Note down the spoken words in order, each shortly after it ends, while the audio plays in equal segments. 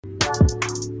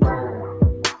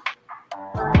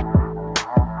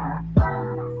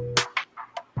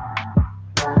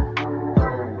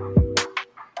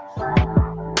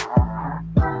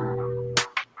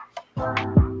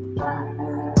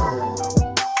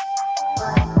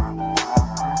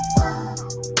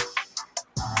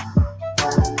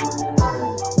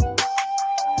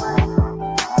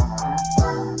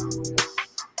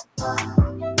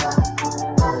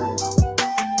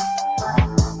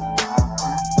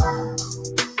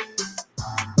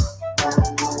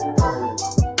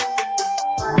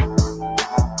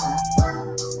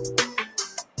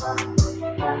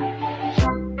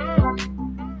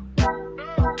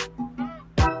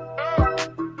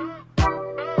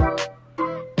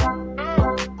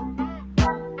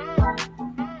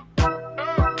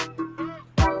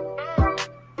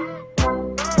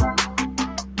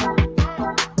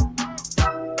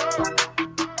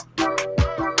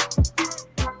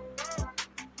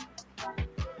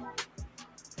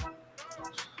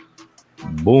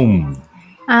Boom.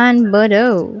 And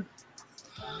Bodo.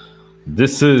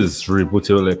 This is Reboot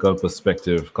Your Local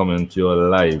Perspective coming to you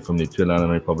live from the Trinidad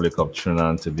Republic of Trinidad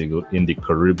and Tobago in the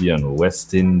Caribbean,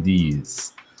 West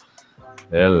Indies.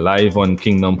 Live on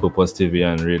Kingdom Purpose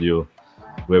TV and radio,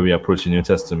 where we approach the New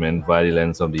Testament via the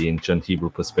lens of the ancient Hebrew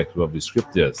perspective of the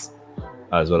scriptures,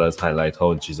 as well as highlight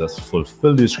how Jesus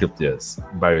fulfilled the scriptures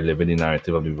by reliving the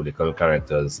narrative of the biblical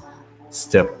characters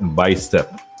step by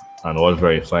step, and all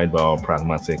verified by our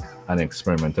pragmatic and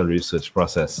experimental research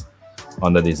process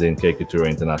under the Zane Kekitura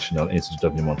International Institute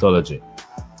of Pneumatology.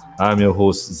 I'm your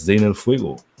host, Zainal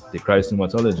Fuego, the Christ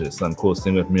pneumatologist, and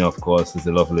co-hosting with me, of course, is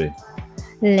the lovely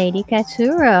Lady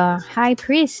Keturah, High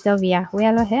Priest of Yahweh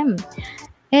Elohim.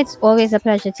 It's always a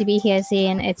pleasure to be here,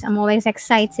 Zane. I'm always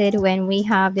excited when we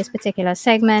have this particular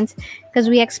segment because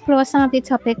we explore some of the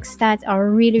topics that are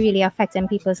really, really affecting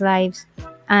people's lives.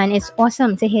 And it's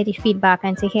awesome to hear the feedback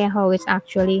and to hear how it's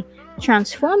actually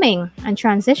transforming and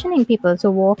transitioning people to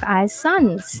walk as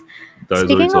sons.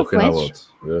 Speaking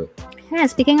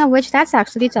of which, that's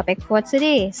actually the topic for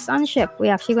today, sonship.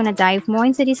 We're actually going to dive more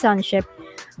into the sonship,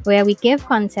 where we give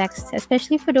context,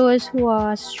 especially for those who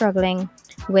are struggling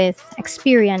with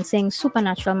experiencing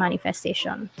supernatural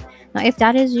manifestation. Now, if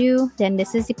that is you, then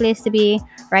this is the place to be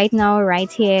right now, right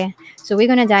here. So we're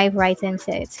going to dive right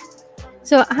into it.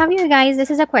 So have you guys,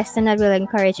 this is a question that will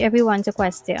encourage everyone to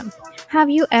question. Have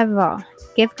you ever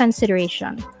give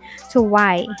consideration to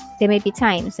why there may be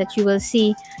times that you will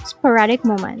see sporadic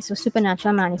moments of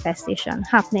supernatural manifestation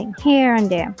happening here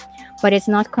and there, but it's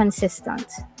not consistent?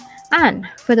 And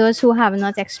for those who have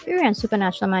not experienced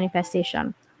supernatural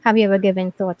manifestation, have you ever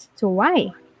given thought to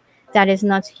why that is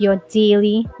not your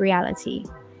daily reality?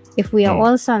 If we are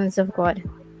all sons of God.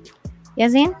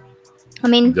 Yes, Zane? I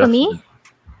mean, for me,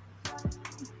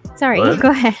 sorry, go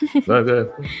ahead. Go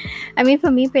ahead. I mean, for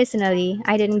me personally,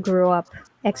 I didn't grow up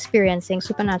experiencing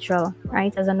supernatural,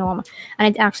 right, as a norm.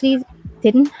 And I actually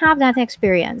didn't have that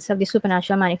experience of the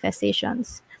supernatural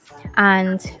manifestations.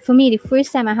 And for me, the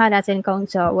first time I had that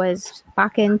encounter was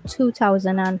back in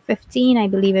 2015, I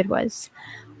believe it was,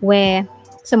 where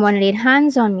someone laid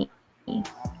hands on me.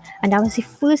 And that was the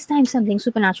first time something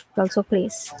supernatural took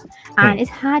place. And it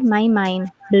had my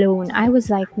mind blown. I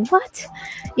was like, what?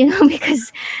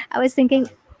 Because I was thinking,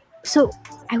 so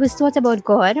I was taught about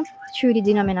God through the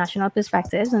denominational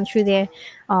perspectives and through their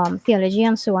theology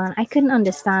and so on. I couldn't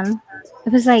understand.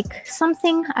 It was like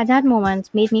something at that moment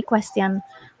made me question,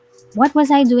 what was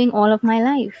I doing all of my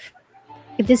life?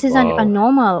 If this is a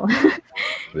normal,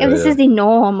 this is the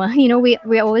norm,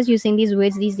 we're always using these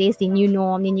words these days, the new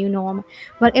norm.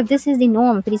 But if this is the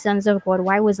norm for the sons of God,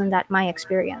 why wasn't that my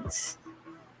experience?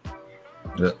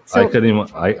 Yeah, so,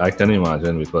 I can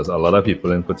imagine, because a lot of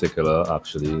people in particular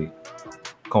actually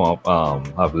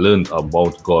have learned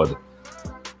about God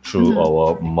through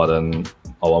our modern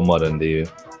day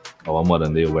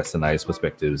westernized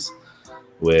perspectives,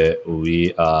 where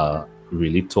we are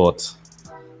really taught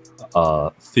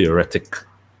a theoretic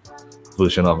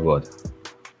version of God,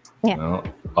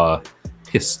 a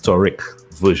historic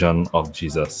version of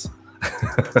Jesus.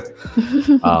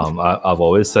 I've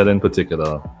always said in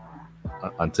particular,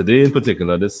 and today in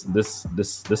particular,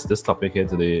 this topic here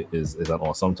today is an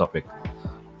awesome topic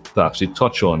to actually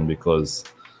touch on, because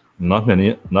not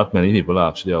many people are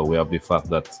actually aware of the fact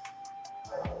that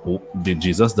the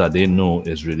Jesus that they know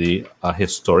is really a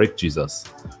historic Jesus.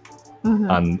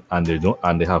 And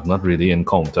they have not really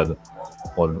encountered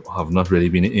or have not really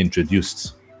been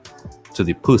introduced to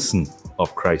the person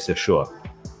of Christ Yeshua.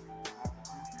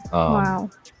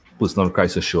 Person of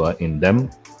Christ Yeshua in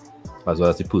them, as well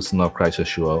as the person of Christ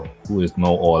Yeshua, who is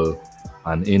now all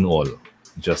and in all,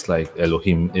 just like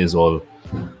Elohim is all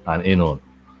and in all.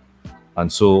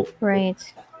 And so, Right.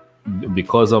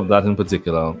 because of that in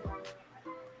particular,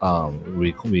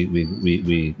 we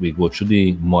go through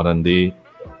the modern day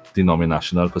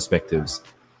denominational perspectives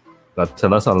that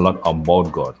tell us a lot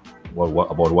about God,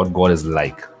 about what God is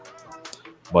like.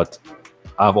 But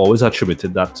I've always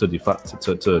attributed that to the fact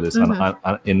to this,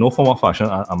 and in no form or fashion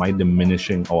am I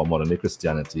diminishing our modern day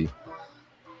Christianity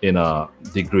in a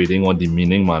degrading or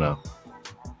demeaning manner.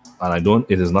 And I don't.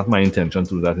 It is not my intention to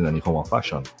do that in any form or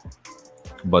fashion.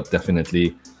 But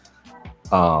definitely,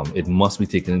 it must be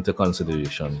taken into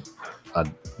consideration that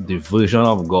the version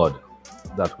of God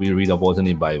that we read about in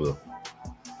the Bible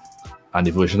and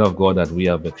the version of God that we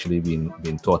have actually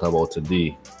been taught about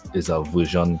today is a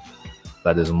version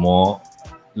that is more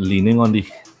leaning on the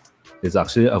is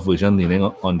actually a version leaning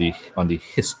on the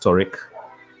historic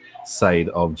side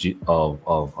of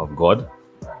of God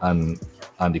and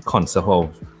the concept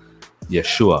of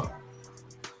Yeshua.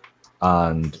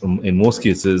 And in most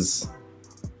cases,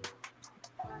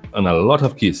 in a lot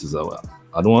of cases,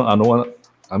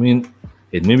 I mean,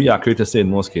 it may be accurate to say in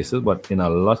most cases, but in a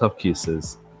lot of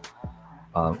cases,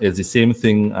 it's the same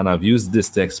thing. And I've used this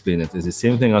to explain it. It's the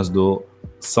same thing as though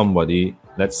somebody,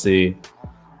 let's say,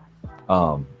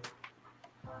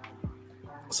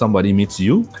 somebody meets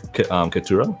you,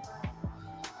 Keturah.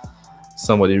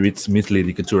 Somebody meets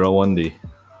Lady Keturah one day,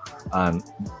 and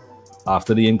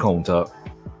after the encounter,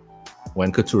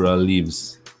 when Keturah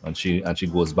leaves and she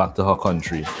goes back to her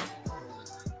country,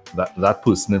 that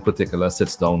person in particular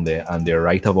sits down there and they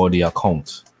write about the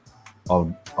account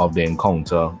of the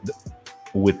encounter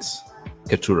with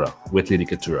Keturah, with Lady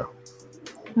Keturah.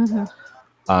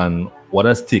 And what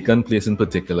has taken place in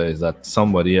particular is that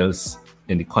somebody else,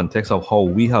 in the context of how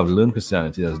we have learned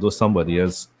Christianity, as though somebody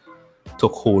else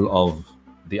took hold of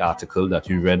the article that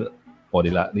you read, or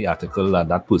the article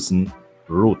that person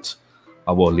wrote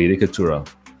about Lady Keturah,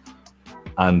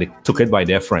 and they took it by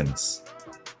their friends.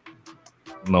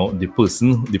 Now the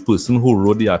person who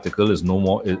wrote the article is no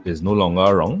longer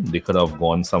around. They could have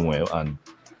gone somewhere, and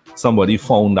somebody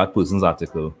found that person's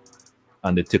article,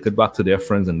 and they took it back to their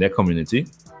friends in their community,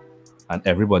 and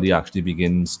everybody actually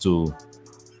begins to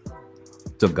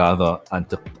gather and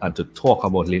to talk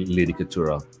about Lady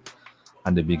Keturah,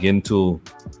 and they begin to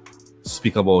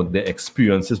speak about their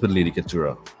experiences with Lady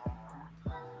Keturah.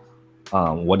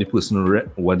 What the person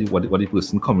what the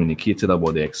person communicated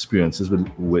about their experiences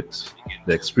with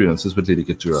Lady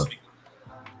Keturah,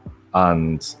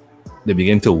 and they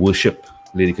begin to worship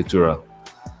Lady Keturah,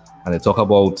 and they talk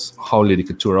about how Lady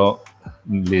Keturah's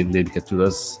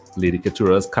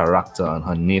character and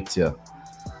her nature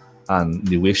and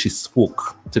the way she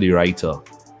spoke to the writer.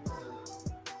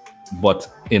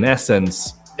 But in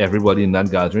essence, everybody in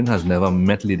that gathering has never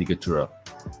met Lady Keturah.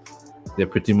 They're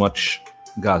pretty much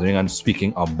gathering and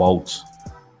speaking about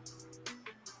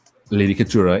Lady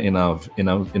Keturah in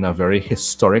a very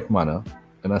historic manner.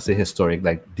 And I say historic,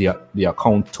 like the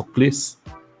account took place,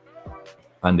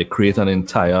 and they create an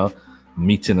entire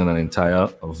meeting and an entire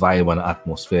vibe and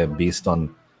atmosphere based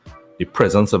on the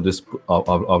presence of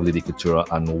Lady Keturah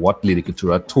and what Lady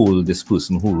Keturah told this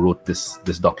person who wrote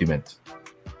this document.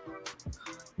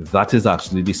 That is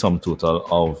actually the sum total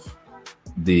of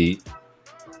the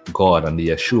God and the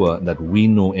Yeshua that we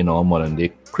know in our modern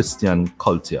day Christian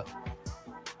culture.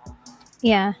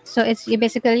 Yeah, so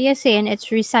you're saying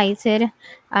it's recited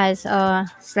as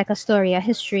it's like a story, a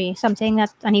history,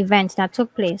 an event that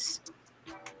took place,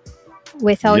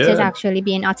 without it actually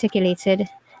being articulated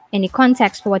in the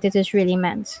context for what it is really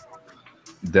meant.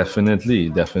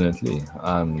 Definitely.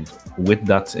 And with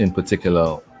that in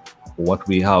particular, what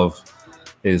we have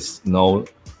is now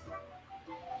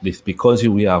this, because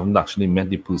we haven't actually met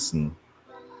the person,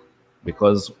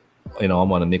 because in our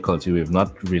modern day culture we've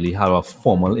not really had a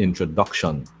formal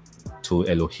introduction to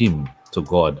Elohim, to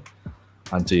God,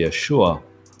 and to Yeshua.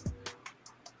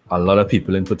 A lot of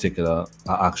people in particular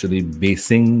are actually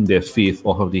basing their faith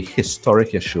off of the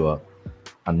historic Yeshua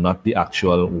and not the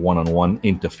actual one-on-one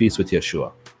interface with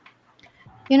Yeshua.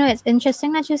 You know, it's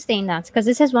interesting that you're saying that, because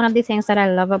this is one of the things that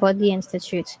I love about the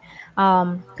Institute.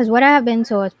 Because what I have been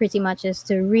taught pretty much is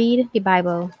to read the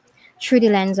Bible through the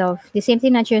lens of the same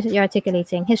thing that you're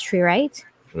articulating, history, right?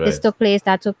 This took place,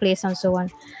 that took place, and so on.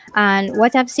 And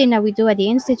what I've seen that we do at the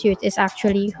Institute is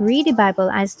actually read the Bible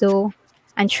as though,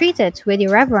 and treat it with the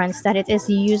reverence that it is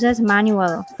the user's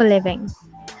manual for living.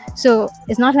 So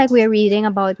it's not like we're reading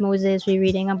about Moses, we're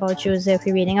reading about Joseph,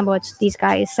 we're reading about these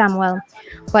guys, Samuel,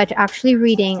 but actually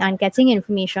reading and getting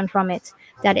information from it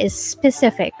that is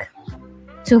specific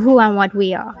to who and what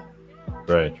we are.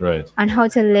 Right. And how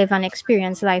to live and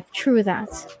experience life through that.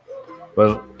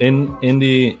 Well, in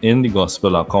the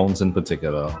gospel accounts in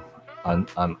particular, and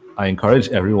I encourage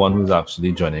everyone who's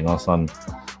actually joining us on.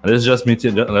 And this is just me.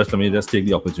 Let me just take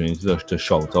the opportunity to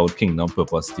shout out Kingdom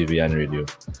Purpose TV and Radio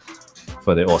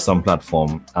for the awesome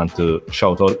platform, and to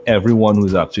shout out everyone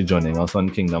who's actually joining us on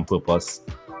Kingdom Purpose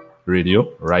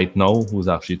Radio right now, who's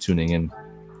actually tuning in.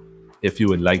 If you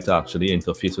would like to actually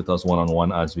interface with us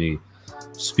one-on-one as we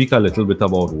speak a little bit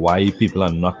about why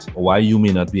you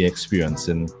may not be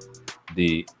experiencing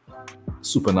the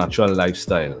supernatural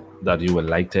lifestyle that you would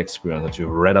like to experience, that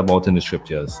you've read about in the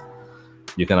scriptures,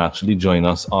 you can actually join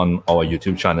us on our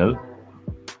YouTube channel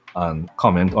and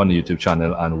comment on the YouTube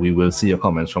channel, and we will see your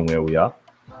comments from where we are.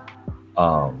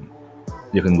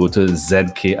 You can go to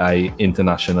ZKI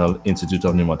International Institute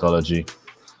of Pneumatology,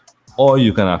 or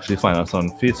you can actually find us on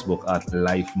Facebook at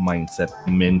Life Mindset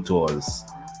Mentors.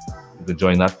 You can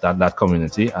join that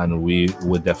community, and we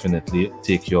would definitely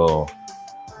take your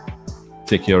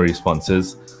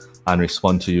responses and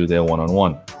respond to you there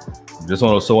one-on-one. Just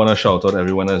also want to shout out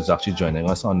everyone that's actually joining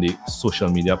us on the social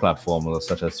media platforms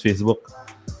such as Facebook.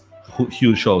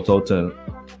 Huge shout out to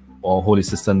our Holy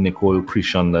Sister Nicole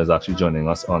Christian that's actually joining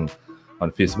us on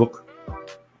Facebook.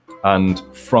 And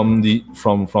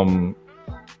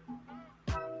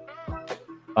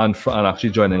and actually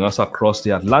joining us across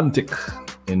the Atlantic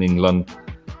in England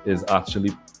is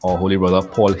actually our holy brother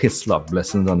Paul Hislop.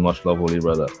 Blessings and much love, holy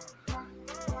brother.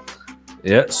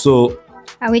 Yeah, so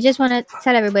And we just want to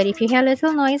tell everybody, if you hear a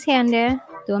little noise here and there,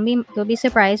 don't be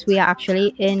surprised. We are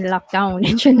actually in lockdown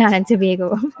in Trinidad and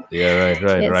Tobago. Yeah,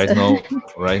 right. Yes.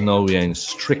 Right now we are in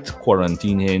strict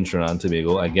quarantine here in Trinidad and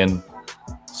Tobago again.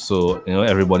 So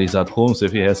everybody's at home. So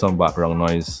if you hear some background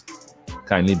noise,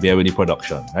 kindly bear with the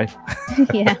production, right?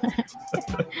 Yeah.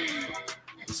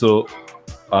 So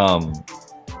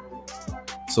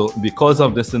because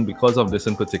of this in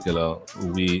particular,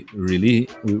 we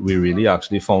really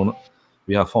actually found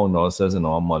ourselves in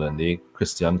our modern day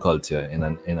Christian culture in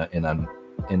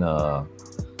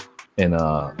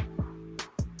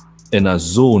a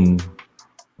zone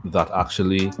that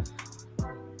actually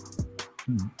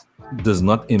does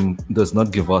not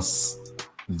give us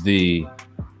the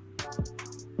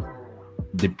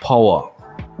power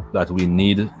that we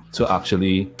need to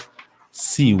actually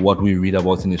see what we read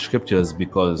about in the scriptures,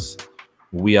 because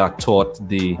we are taught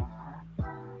the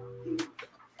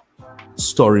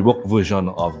storybook version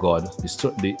of God,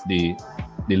 the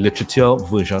literature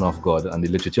version of God, and the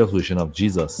literature version of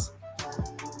Jesus.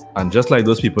 And just like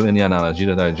those people in the analogy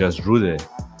that I just drew there,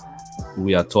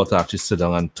 we are taught to actually sit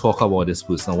down and talk about this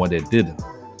person, what they did,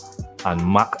 and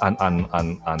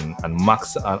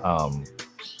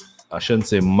I shouldn't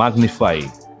say magnify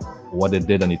what they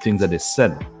did and the things that they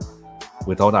said,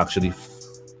 without actually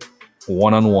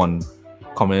one-on-one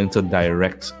coming into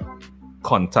direct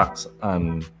contact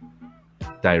and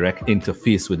direct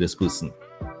interface with this person.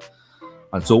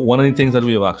 And so one of the things that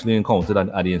we have actually encountered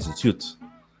at the Institute,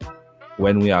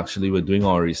 when we actually were doing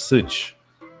our research,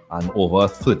 and over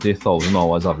 30,000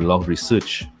 hours of log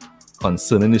research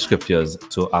concerning the scriptures,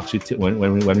 to actually when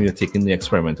we were taking the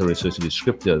experimental research of the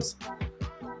scriptures,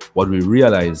 what we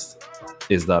realized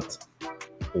is that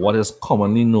what is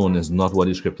commonly known is not what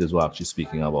the scriptures were actually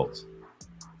speaking about.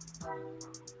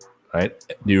 Right?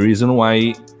 The reason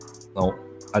why,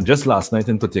 just last night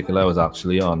in particular, I was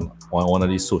actually on one of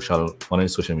these social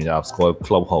media apps called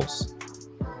Clubhouse,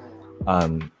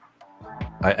 and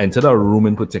I entered a room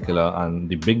in particular, and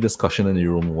the big discussion in the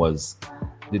room was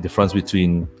the difference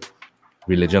between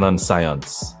religion and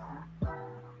science.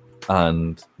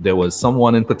 And there was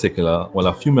someone in particular, well,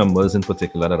 a few members in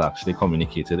particular, that actually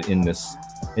communicated in this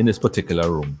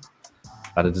particular room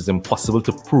that it is impossible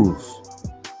to prove.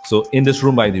 So in this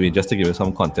room, by the way, just to give you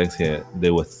some context here,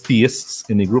 there were theists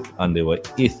in the group and there were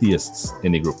atheists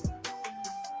in the group.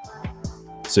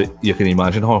 So you can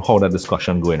imagine how that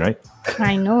discussion going, right?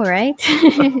 I know, right?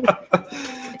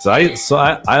 So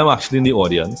I am actually in the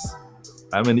audience.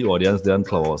 I'm in the audience there in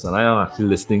Clubhouse, and I am actually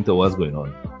listening to what's going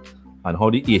on, and how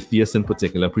the atheists in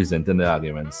particular presenting their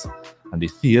arguments, and the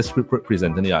theists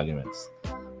presenting the arguments.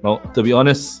 Now, to be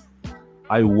honest,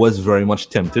 I was very much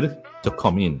tempted to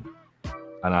come in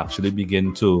and actually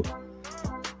begin to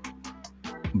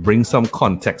bring some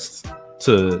context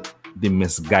to the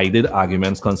misguided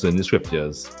arguments concerning the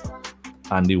scriptures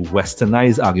and the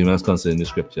westernized arguments concerning the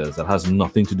scriptures that has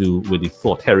nothing to do with the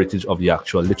thought heritage of the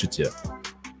actual literature.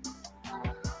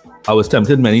 I was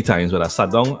tempted many times, but I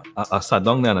sat down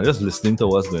there and I was just listening to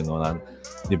what's going on. And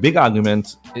the big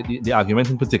argument, the argument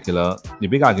in particular, the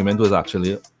big argument was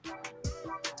actually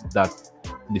that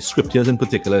the scriptures in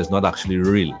particular is not actually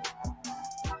real.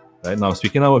 Right now,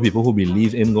 speaking about people who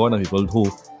believe in God and people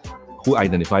who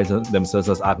identify themselves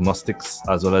as agnostics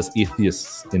as well as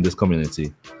atheists in this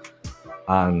community,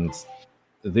 and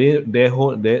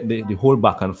the whole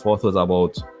back and forth was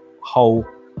about how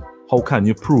can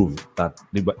you prove that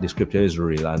the scripture is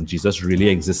real and Jesus really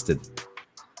existed.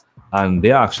 And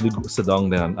they actually sit down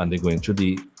there and they're going through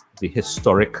the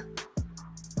historic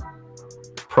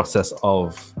process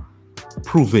of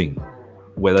proving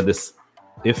whether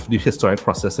if the historic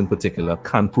process in particular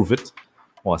can prove it,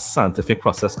 or a scientific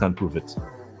process can prove it.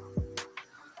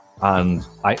 And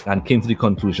I came to the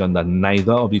conclusion that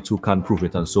neither of the two can prove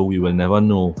it, and so we will never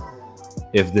know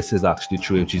if this is actually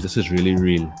true, if Jesus is really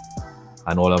real,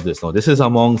 and all of this. Now, this is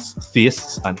amongst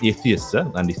theists and atheists,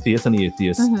 and the theists and the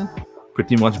atheists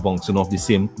pretty much bouncing off the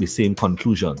same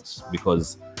conclusions,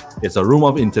 because it's a room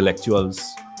of intellectuals,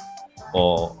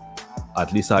 or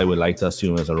at least I would like to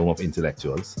assume it's a room of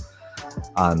intellectuals,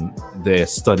 and their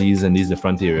studies in these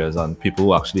different areas, and people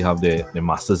who actually have their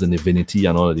masters in divinity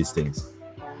and all of these things.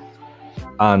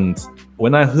 And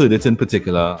when I heard it in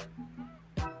particular,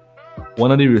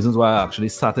 one of the reasons why I actually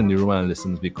sat in the room and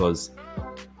listened is because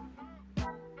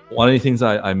one of the things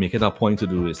I make it a point to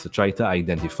do is to try to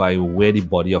identify where the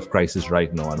body of Christ is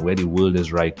right now and where the world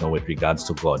is right now with regards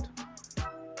to God.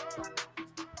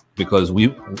 Because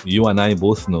you and I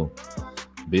both know,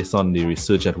 based on the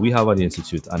research that we have at the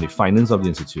Institute and the findings of the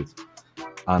Institute,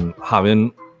 and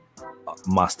having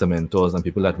master mentors and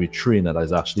people that we train that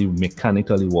is actually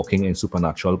mechanically working in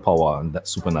supernatural power and that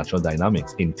supernatural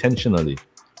dynamics intentionally,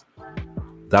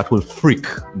 that will freak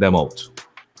them out.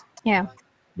 Yeah.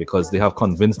 Because they have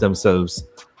convinced themselves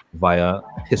via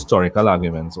historical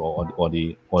arguments or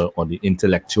the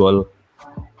intellectual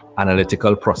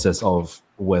analytical process of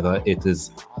whether it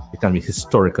can be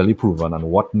historically proven, and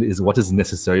what is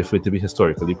necessary for it to be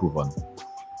historically proven,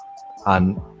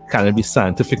 and can it be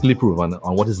scientifically proven,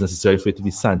 and what is necessary for it to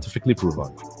be scientifically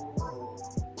proven.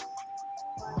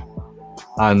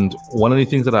 And one of the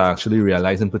things that I actually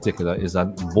realized in particular is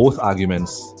that both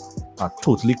arguments are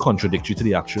totally contradictory to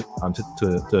the actual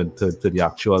to the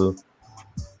actual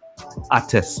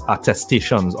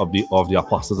attestations of the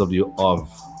apostles of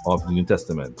the New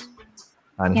Testament.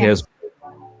 And here's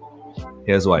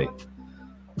why.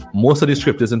 Most of the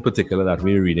scriptures in particular that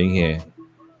we're reading here,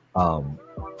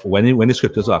 when the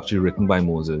scriptures were actually written by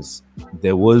Moses,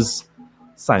 there was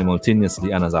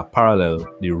simultaneously and as a parallel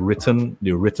the written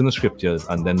scriptures,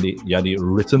 and then the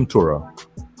written Torah,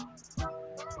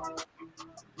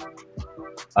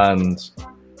 and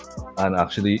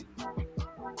actually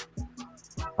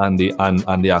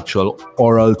the actual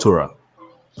oral Torah,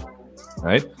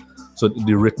 right? So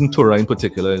the written Torah in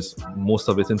particular is a lot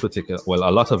of it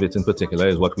in particular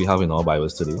is what we have in our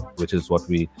Bibles today, which is what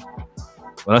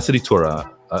when I say the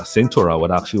Torah, saying Torah, what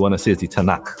I actually want to say is the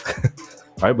Tanakh,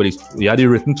 right? But we had the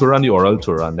written Torah and the oral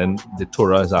Torah, and then the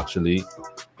Torah is actually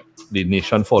the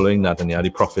nation following that, and you have the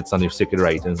prophets and the sacred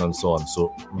writings and so on.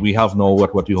 So we have now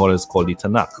what we always call the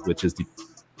Tanakh, which is the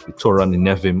Torah and the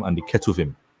Nevim and the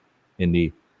Ketuvim in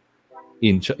the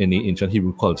ancient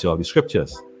Hebrew culture of the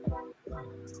scriptures.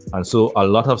 And so a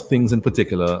lot of things in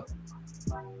particular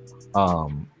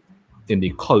in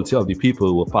the culture of the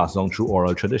people were passed down through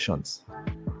oral traditions.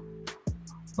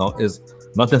 Now, it's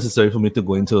not necessary for me to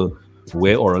go into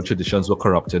where oral traditions were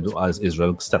corrupted as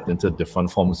Israel stepped into different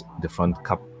forms, different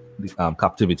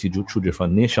captivity through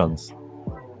different nations.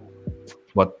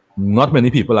 But not many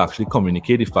people actually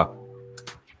communicate the fact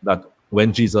that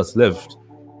when Jesus lived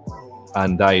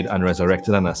and died and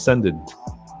resurrected and ascended,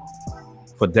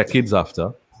 for decades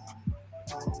after,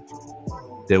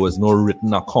 there was no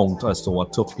written account as to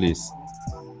what took place.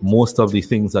 Most of the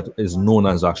things that is known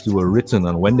as actually were written,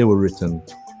 and when they were written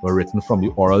from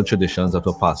the oral traditions that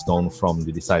were passed down from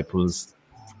the disciples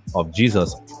of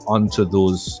Jesus onto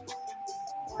those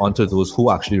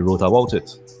who actually wrote about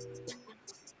it.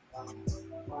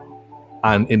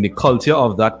 And in the culture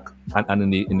of that,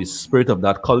 and in the spirit of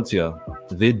that culture,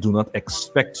 they do not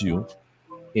expect you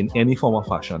in any form or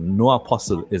fashion. No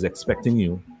apostle is expecting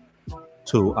you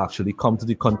to actually come to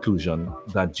the conclusion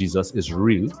that Jesus is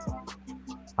real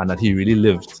and that he really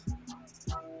lived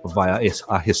via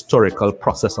a historical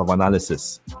process of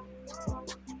analysis.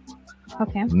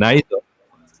 Okay.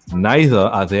 Neither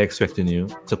are they expecting you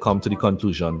to come to the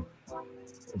conclusion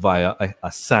via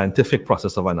a scientific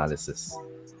process of analysis.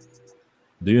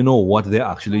 Do you know what they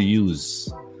actually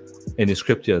use in the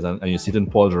scriptures, and you see it in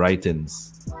Paul's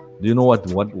writings? Do you know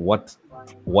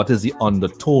what is the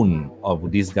undertone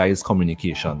of these guys'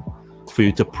 communication for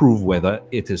you to prove whether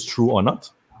it is true or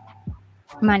not?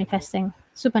 Manifesting,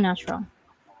 supernatural.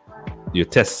 You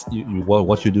test.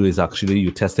 What you do is actually you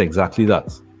test exactly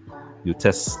that. You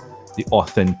test the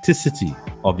authenticity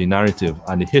of the narrative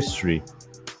and the history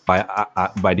by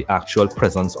the actual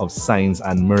presence of signs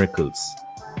and miracles,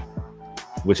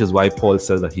 which is why Paul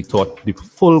says that he taught the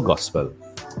full gospel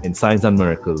in signs and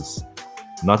miracles,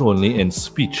 not only in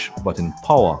speech but in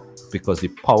power, because the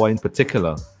power in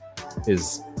particular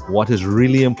is what is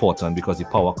really important, because the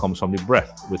power comes from the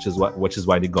breath, which is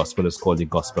why the gospel is called the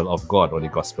gospel of God, or the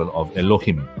gospel of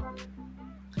Elohim.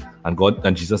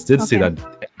 And Jesus did say that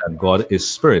God is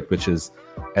spirit, which is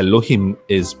Elohim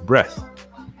is breath.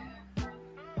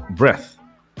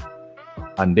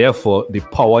 And therefore the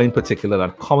power in particular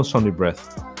that comes from the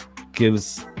breath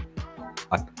gives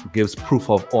proof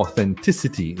of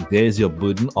authenticity. There is your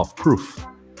burden of proof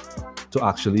to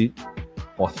actually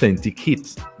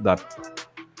authenticate that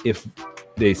if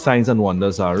the signs and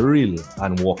wonders are real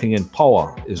and walking in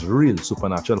power is real,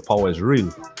 supernatural power is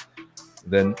real,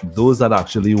 then those that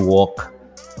actually walk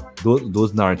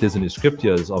those narratives in the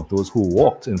scriptures of those who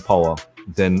walked in power,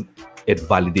 then it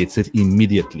validates it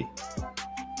immediately.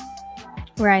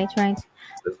 Right.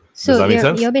 So does that make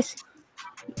sense?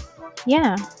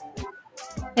 Yeah,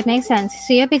 it makes sense.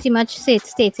 So you're pretty much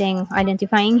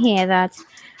identifying here that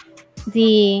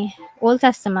the Old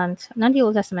Testament, not the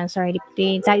Old Testament, sorry,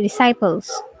 the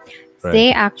disciples, right,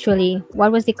 they actually,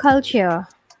 what was the culture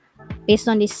based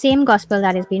on the same gospel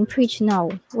that is being preached now,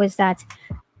 was that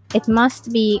it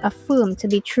must be affirmed to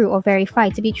be true or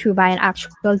verified to be true by an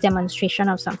actual demonstration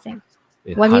of something.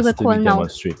 What we would call now,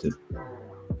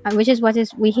 which is what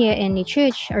is we hear in the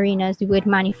church arenas, the word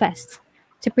manifest,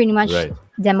 to pretty much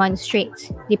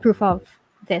demonstrate the proof of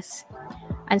this.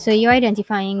 And so you're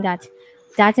identifying that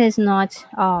is not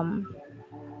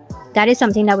that is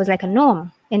something that was like a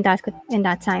norm in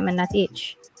that time and that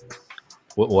age.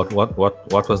 What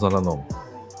was not a norm?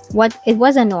 What it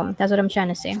was a norm. That's what I'm trying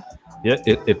to say. Yeah,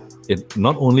 it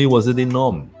not only was it a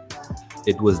norm,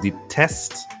 it was the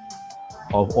test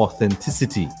of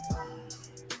authenticity.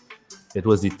 It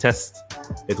was the test.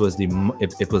 It was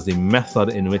the method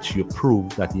in which you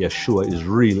prove that Yeshua is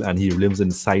real and he lives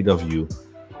inside of you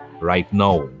right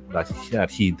now. That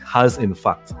he has in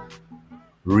fact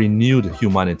renewed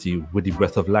humanity with the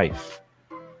breath of life.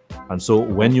 And so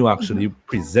when you actually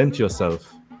present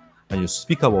yourself and you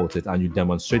speak about it and you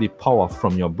demonstrate the power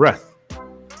from your breath,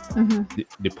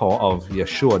 the power of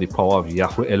Yeshua, the power of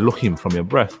Yahweh Elohim from your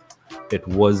breath, it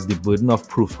was the burden of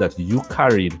proof that you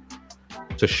carried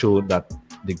to show that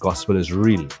the gospel is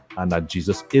real and that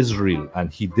Jesus is real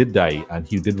and he did die and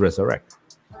he did resurrect.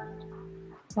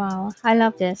 Wow, I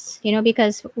love this.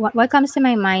 Because what comes to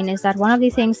my mind is that one of the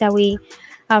things that we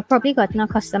have probably gotten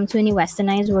accustomed to in the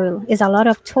westernized world is a lot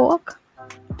of talk.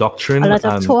 Doctrine. A lot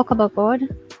of talk about God.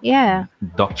 Yeah.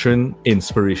 Doctrine,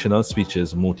 inspirational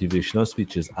speeches, motivational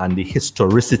speeches, and the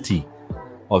historicity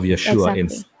of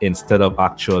Yeshua instead of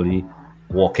actually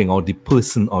walking out the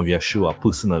person of Yeshua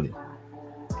personally.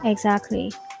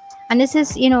 Exactly. And this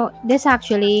is, this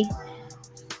actually,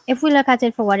 if we look at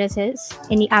it for what it is,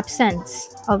 in the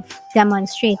absence of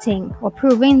demonstrating or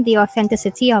proving the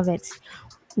authenticity of it,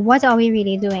 what are we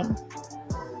really doing?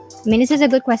 I mean, this is a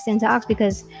good question to ask,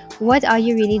 because what are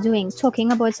you really doing?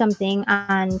 Talking about something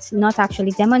and not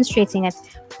actually demonstrating it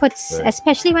puts,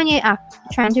 especially when you're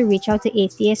trying to reach out to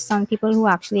atheists and people who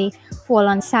actually fall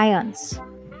on science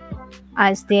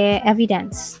as their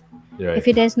evidence. If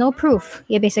there's no proof,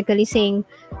 you're basically saying,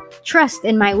 trust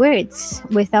in my words,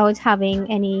 without having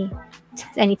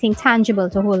anything tangible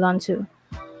to hold on to.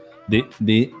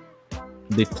 The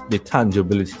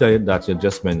tangibility that you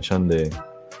just mentioned there,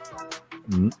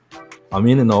 I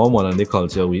mean, in our modern day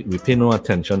culture, we pay no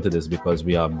attention to this because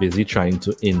we are busy trying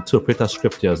to interpret the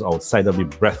scriptures outside of the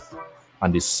breath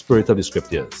and the spirit of the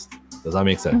scriptures. Does that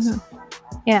make sense?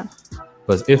 Yeah.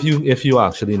 Because if you are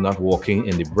actually not walking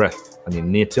in the breath and the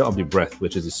nature of the breath,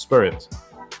 which is the spirit,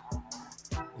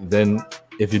 then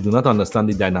if you do not understand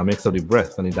the dynamics of the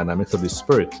breath and the dynamics of the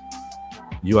spirit,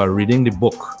 you are reading the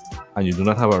book and you do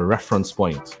not have a reference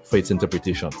point for its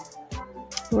interpretation.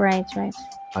 Right.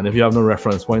 And if you have no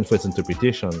reference point for its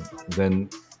interpretation, then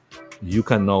you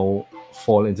can now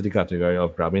fall into the category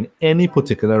of grabbing any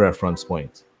particular reference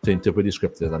point to interpret the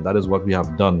scriptures. And that is what we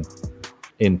have done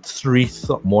in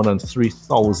more than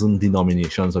 3,000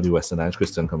 denominations of the Westernized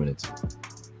Christian community.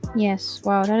 Yes.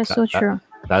 Wow, that is so true.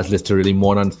 That's literally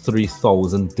more than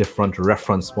 3,000 different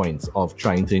reference points of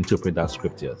trying to interpret that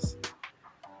scriptures.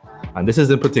 And this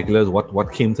is in particular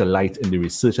what came to light in the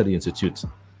research at the Institute.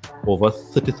 Over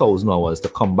 30,000 hours to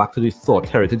come back to the thought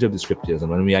heritage of the scriptures,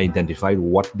 and when we identified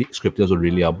what the scriptures were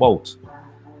really about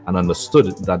and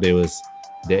understood that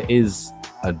there is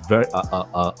a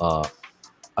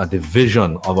a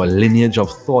division of a lineage of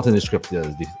thought in the scriptures,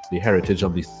 the heritage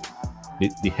of the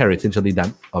heritage of the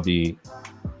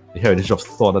heritage of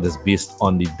thought that is based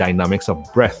on the dynamics of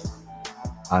breath,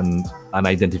 and an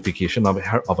identification of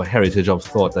a heritage of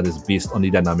thought that is based on the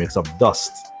dynamics of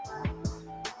dust.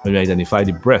 When we identify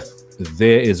the breath,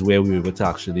 there is where we were able to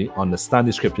actually understand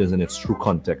the scriptures in its true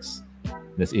context,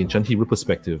 in its ancient Hebrew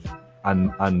perspective,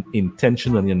 and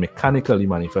intentionally and mechanically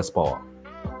manifest power.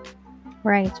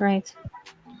 Right.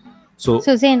 So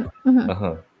Zane,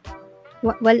 well,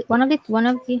 one of the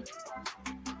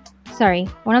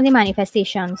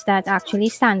manifestations that actually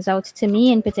stands out to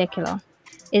me in particular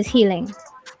is healing.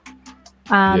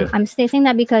 I'm stating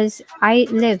that because I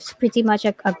lived pretty much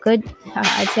a good,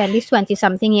 I'd say at least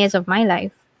 20-something years of my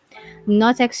life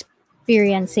not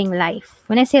experiencing life.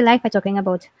 When I say life, I'm talking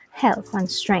about health and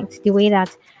strength, the way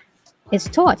that it's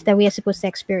taught that we are supposed to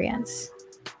experience.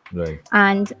 right.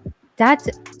 And that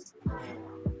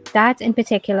in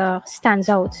particular stands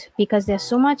out because there's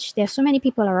so many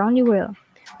people around the world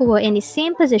who were in the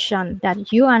same position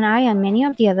that you and I and many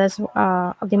of the others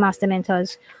of the master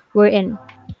mentors were in,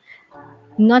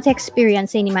 not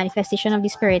experiencing the manifestation of the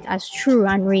spirit as true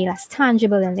and real, as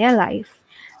tangible in their life,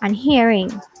 and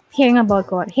hearing about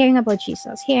God, hearing about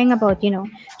Jesus, hearing about,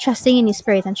 trusting in the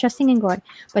spirit and trusting in God,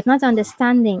 but not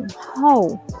understanding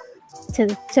how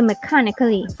to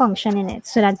mechanically function in it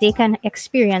so that they can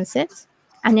experience it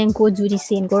and then go do the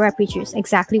same, go reproduce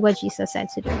exactly what Jesus said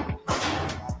to do.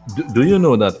 Do you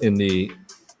know that and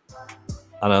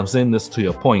I'm saying this to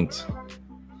your point,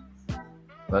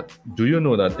 but do you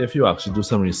know that if you actually do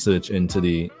some research into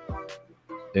the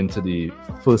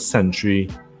first century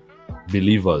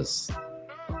believers,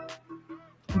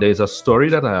 there's a story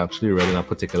that I actually read in a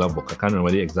particular book. I can't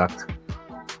remember the exact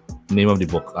name of the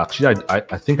book. Actually,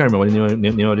 I think I remember the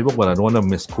name of the book, but I don't want to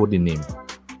misquote the name.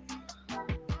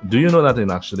 Do you know that in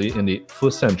the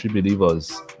first century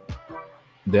believers,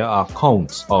 there are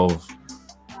accounts of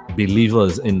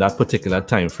believers in that particular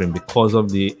time frame, because of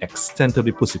the extent of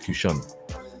the persecution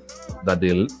that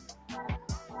they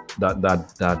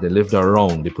lived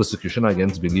around, the persecution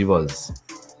against believers.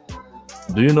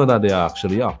 Do you know that there are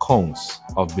actually accounts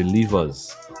of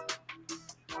believers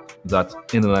that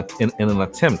in an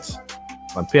attempt,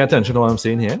 and pay attention to what I'm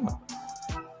saying here,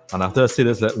 and after I say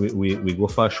this, we go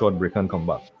for a short break and come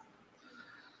back.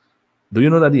 Do you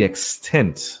know that the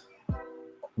extent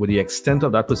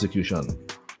of that persecution,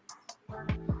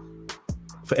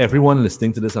 for everyone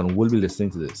listening to this and will be listening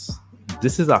to this,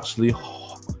 this is actually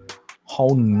how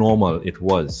normal it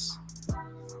was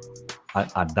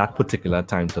at that particular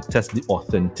time to test the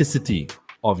authenticity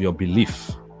of your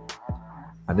belief.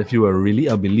 And if you were really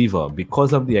a believer,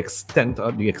 because of the extent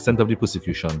of the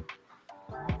persecution,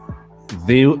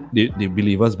 the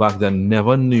believers back then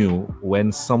never knew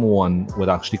when someone would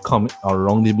actually come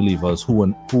around the believers who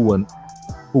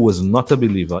was not a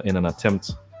believer, in an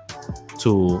attempt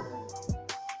to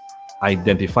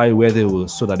identify where they were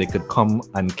so that they could come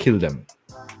and kill them.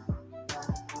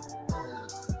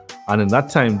 And in that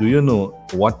time, do you know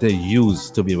what they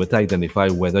used to be able to identify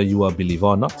whether you are a believer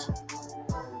or not?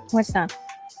 What's that?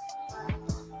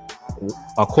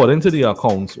 According to the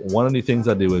accounts, one of the things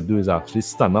that they would do is actually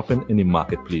stand up in the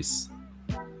marketplace,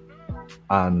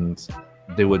 and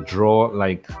they would draw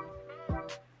like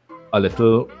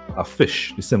a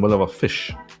fish, the symbol of a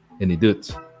fish in the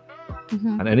dirt.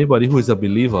 Mm-hmm. And anybody who is a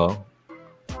believer,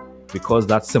 because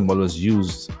that symbol was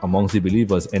used amongst the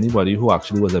believers, anybody who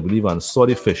actually was a believer and saw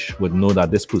the fish would know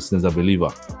that this person is a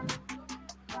believer.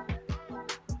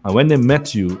 And when they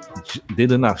met you, they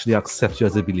didn't actually accept you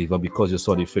as a believer because you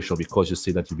saw the fish or because you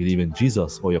say that you believe in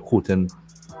Jesus, or you're quoting,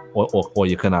 or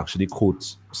you can actually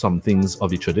quote some things of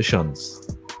the traditions.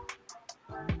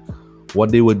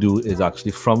 What they would do is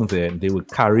actually from there, they would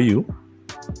carry you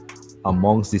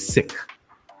amongst the sick.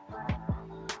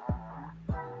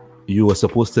 You were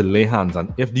supposed to lay hands,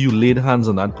 and if you laid hands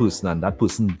on that person and that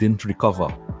person didn't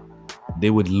recover, they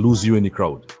would lose you in the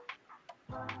crowd.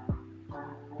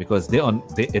 Because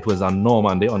it was a norm,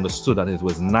 and they understood that it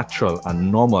was natural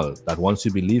and normal that once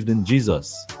you believed in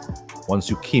Jesus, once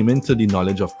you came into the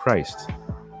knowledge of Christ,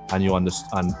 and you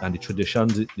understand and the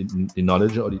traditions, the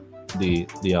knowledge or the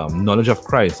knowledge of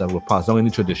Christ that were passed down in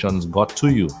the traditions got to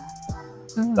you,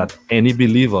 that any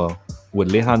believer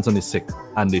would lay hands on the sick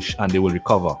and they will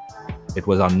recover. It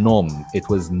was a norm. It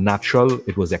was natural.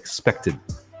 It was expected.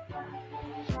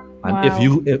 And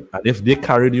wow. if they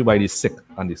carried you by the sick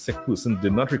and the sick person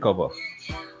did not recover,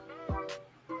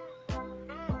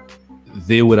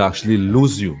 they would actually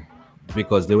lose you,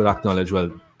 because they would acknowledge,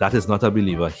 well, that is not a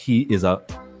believer. He is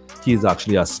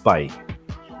actually a spy.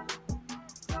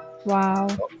 Wow.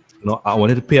 No, I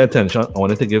wanted to pay attention. I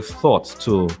wanted to give thought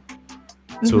to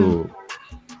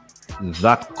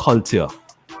that culture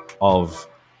of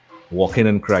walking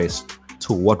in Christ,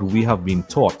 to what we have been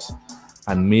taught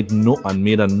and made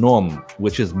a norm,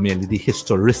 which is merely the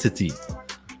historicity,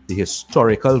 the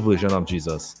historical version of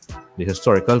Jesus, the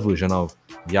historical version of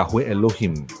Yahweh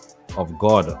Elohim, of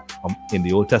God in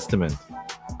the Old Testament,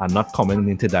 and not coming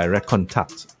into direct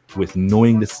contact with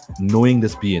knowing this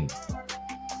being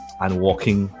and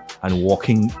walking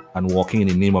in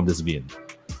the name of this being. Does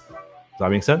that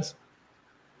make sense?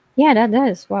 Yeah, that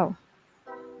does. Wow.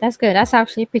 That's good. That's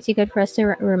actually pretty good for us to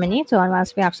ruminate on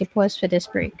whilst we actually pause for this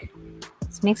break.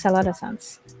 This makes a lot of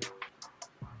sense.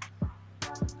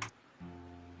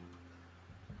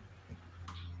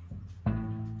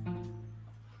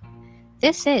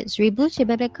 This is Reboot Your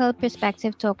Biblical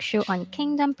Perspective talk show on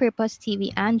Kingdom Purpose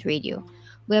TV and radio,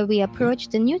 where we approach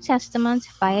the New Testament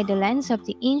via the lens of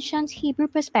the ancient Hebrew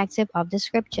perspective of the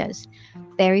scriptures,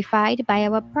 verified by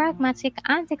our pragmatic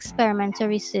and experimental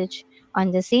research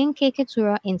on the Zain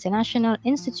Keturah International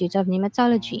Institute of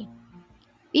Pneumatology.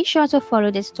 Be sure to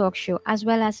follow this talk show as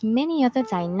well as many other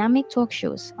dynamic talk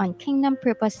shows on Kingdom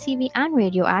Purpose TV and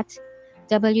radio at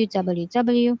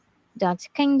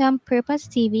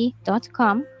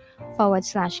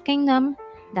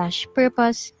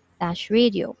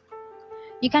www.kingdompurposetv.com/kingdom-purpose-radio.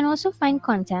 You can also find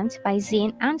content by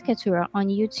Zain and Keturah on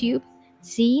YouTube,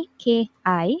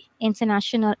 ZKI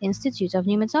International Institute of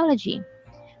Pneumatology.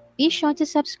 Be sure to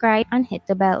subscribe and hit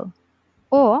the bell.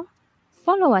 Or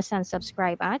follow us and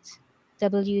subscribe at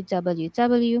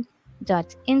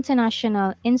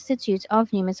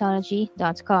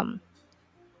www.internationalinstituteofpneumatology.com.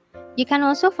 You can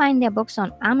also find their books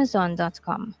on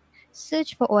Amazon.com.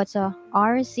 Search for author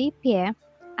R.Z. Pierre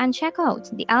and check out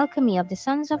The Alchemy of the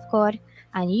Sons of God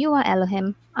and You Are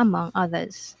Elohim, among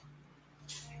others.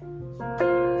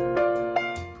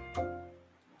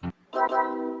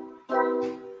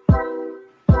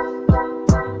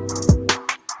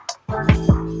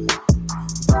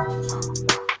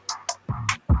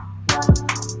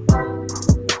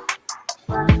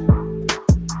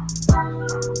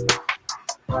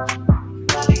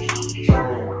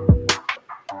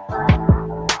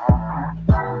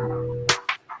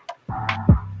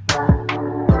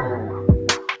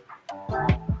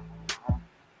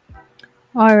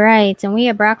 All right, and we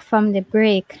are back from the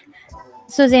break.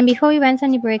 So then, before we went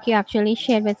on the break, you actually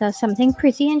shared with us something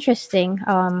pretty interesting.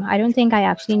 I don't think I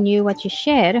actually knew what you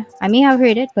shared. I may have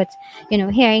heard it, but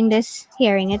hearing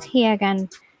it here again,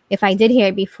 if I did hear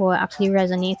it before, actually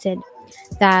resonated.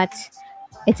 That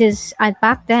it is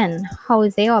back then how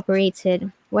they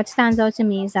operated. What stands out to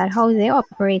me is that how they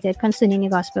operated concerning the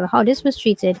gospel, how this was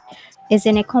treated, is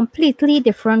in a completely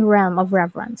different realm of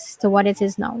reverence to what it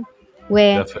is now.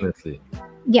 Where Definitely.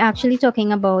 you're actually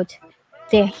talking about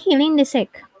they're healing the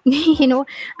sick,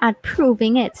 and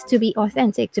proving it to be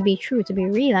authentic, to be true, to be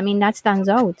real. I mean, that stands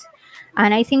out.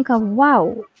 And I think of,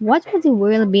 wow, what would the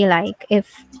world be like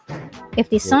if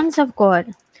the sons of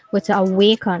God were to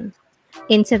awaken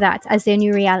into that as their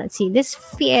new reality? This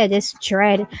fear, this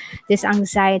dread, this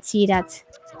anxiety that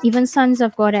even sons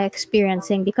of God are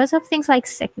experiencing because of things like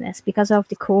sickness, because of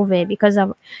the COVID, because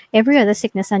of every other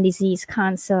sickness and disease,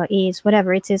 cancer, AIDS,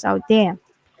 whatever it is out there.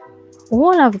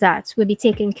 All of that would be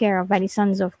taken care of by the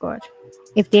sons of God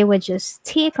if they would just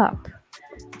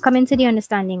come into the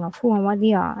understanding of who and what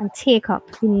they are, and take up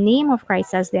the name of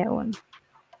Christ as their own.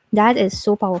 That is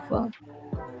so powerful.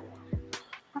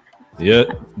 Yeah.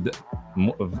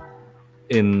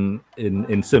 In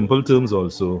simple terms,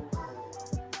 also,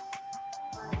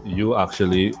 you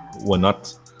actually were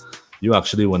not.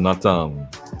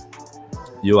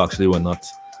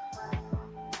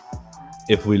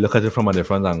 If we look at it from a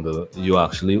different angle, you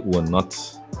actually were not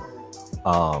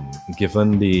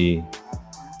given the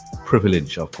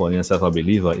privilege of calling yourself a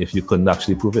believer if you couldn't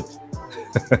actually prove it.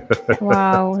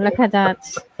 Wow, look at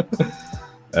that.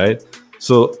 Right?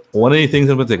 So one of the things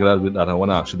in particular that I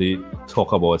want to actually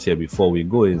talk about here before we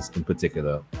go is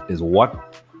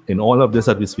what, in all of this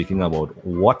that we're speaking about,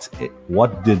 what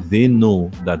did they know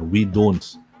that we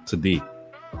don't today?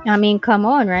 I mean, come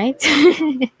on, right?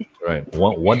 Right.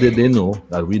 What did they know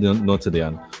that we don't know today?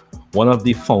 And one of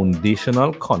the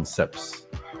foundational concepts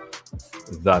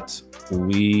that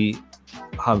we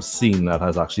have seen that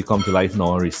has actually come to life in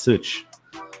our research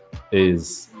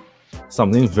is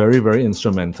something very, very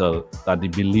instrumental that the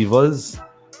believers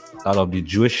out of the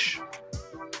Jewish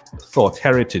thought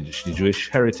heritage, the Jewish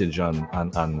heritage and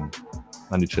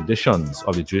the traditions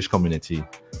of the Jewish community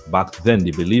back then,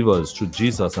 the believers through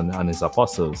Jesus and his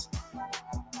apostles,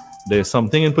 there's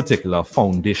something in particular,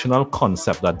 foundational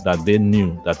concept that they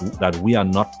knew that we are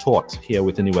not taught here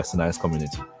within the Westernized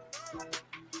community,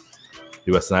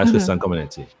 the Westernized Christian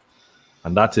community.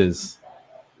 And that is,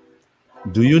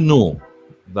 do you know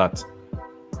that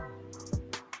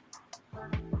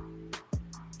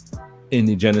in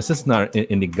the Genesis,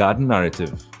 in the garden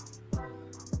narrative,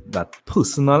 that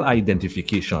personal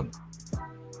identification,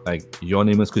 like your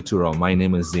name is Keturah, my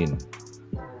name is Zane,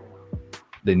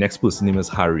 the next person name is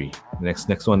Harry, the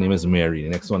next one name is Mary, the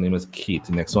next one name is Kate,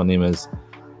 the next one name is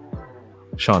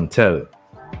Chantel,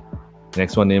 the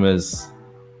next one name is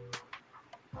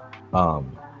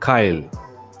Kyle.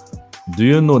 Do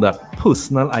you know that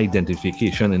personal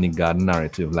identification in the garden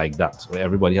narrative like that, where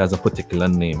everybody has a particular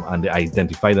name and they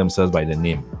identify themselves by the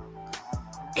name,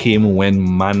 came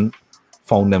when man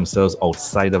found themselves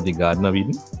outside of the Garden of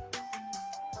Eden?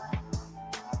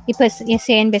 You're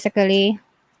saying basically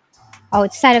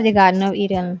outside of the Garden of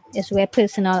Eden is where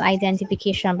personal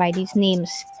identification by these names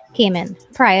came in.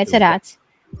 Prior to that,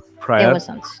 there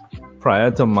wasn't.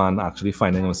 Prior to man actually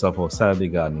finding himself outside of the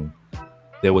garden,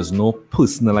 there was no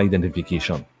personal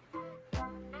identification.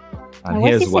 And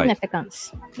here's why.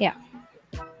 Significance? Yeah.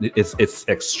 It's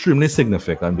extremely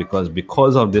significant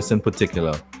because of this in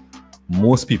particular,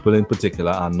 most people in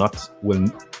particular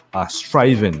are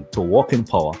striving to walk in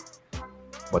power,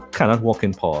 but cannot walk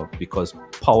in power because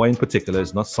power in particular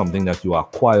is not something that you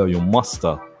acquire, you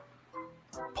muster.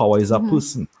 Power is a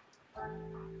person.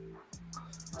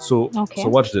 So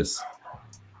watch this.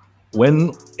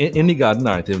 When in the garden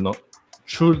narrative,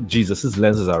 through Jesus'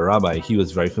 lens as a rabbi, he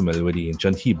was very familiar with the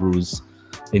ancient Hebrews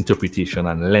interpretation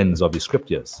and lens of the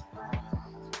scriptures.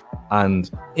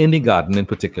 And in the garden in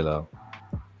particular,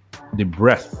 the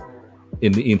breath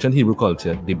in the ancient Hebrew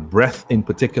culture, the breath in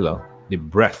particular, the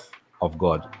breath of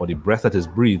God, or the breath that is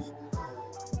breathed,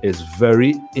 is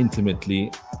very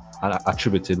intimately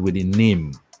attributed with the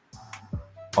name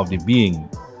of the being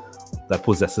that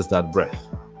possesses that breath.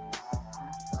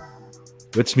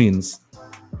 Which means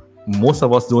most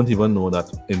of us don't even know that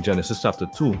in Genesis chapter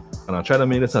 2, and I'll try to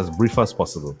make this as brief as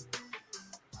possible.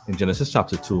 In Genesis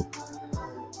chapter 2,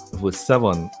 verse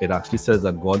 7, it actually says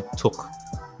that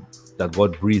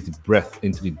God breathed breath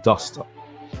into the dust.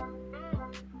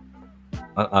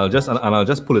 And I'll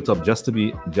just pull it up just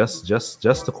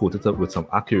to quote it up with some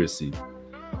accuracy,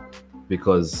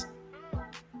 because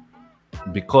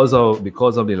of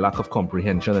the lack of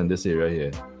comprehension in this area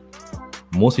here,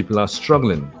 most people are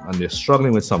struggling, and they're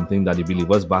struggling with something that the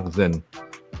believers back then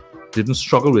didn't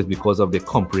struggle with because of the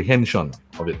comprehension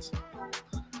of it.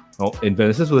 Now, in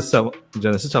Genesis chapter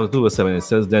 2, verse 7, it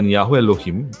says, "Then Yahweh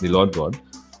Elohim, the Lord God,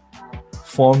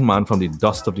 formed man from the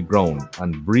dust of the ground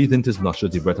and breathed into his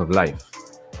nostrils the breath of life.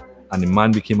 And the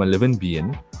man became a living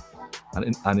being,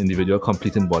 an individual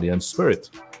complete in body and spirit."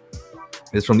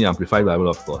 It's from the Amplified Bible,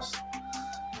 of course.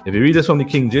 If you read this from the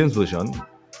King James Version,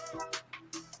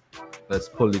 let's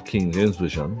pull the King James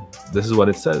Version. This is what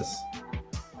it says.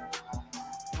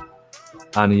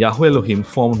 "And Yahweh Elohim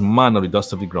formed man of the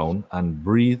dust of the ground and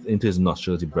breathed into his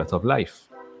nostrils the breath of life,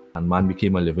 and man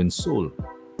became a living soul."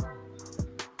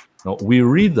 Now, we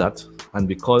read that, and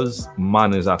because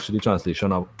man is actually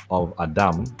translation of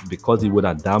Adam, because the word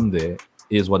Adam there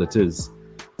is what it is,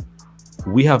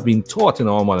 we have been taught in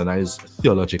our modernized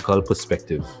theological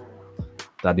perspective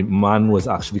that the man was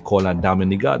actually called Adam in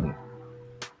the garden.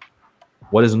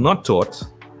 What is not taught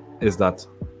is that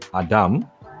Adam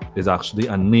is actually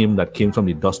a name that came from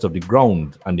the dust of the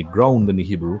ground, and the ground in the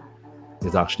Hebrew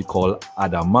is actually called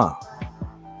Adamah,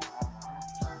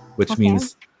 which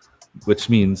means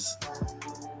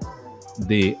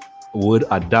the word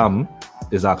Adam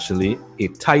is actually a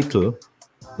title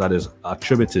that is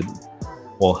attributed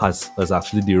or has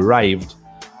actually derived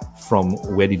from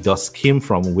where the dust came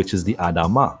from, which is the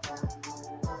Adamah.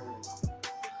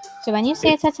 So when you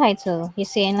say it's a title, you're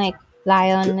saying like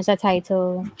lion is a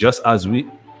title. Just as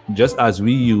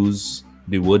we use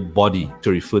the word body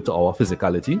to refer to our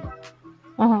physicality,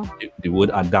 the word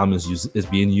Adam is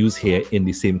being used here in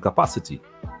the same capacity.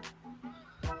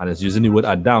 And it's using the word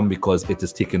Adam because it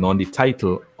is taking on the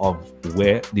title of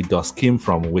where the dust came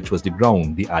from, which was the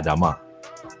ground, the Adamah.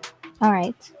 All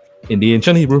right. In the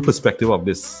ancient Hebrew perspective of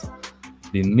this,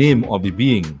 the name of the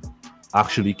being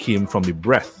actually came from the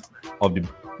breath of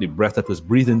the breath that was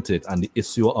breathed into it, and the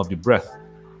issue of the breath.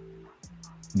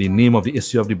 The name of the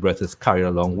issue of the breath is carried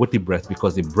along with the breath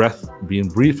because the breath being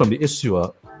breathed from the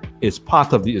issuer is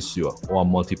part of the issuer, or a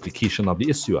multiplication of the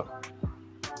issuer.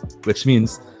 Which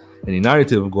means in the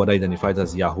narrative, God identified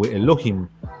as Yahweh Elohim,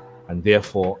 and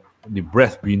therefore the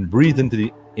breath being breathed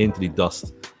into the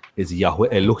dust is Yahweh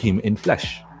Elohim in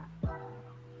flesh.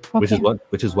 which is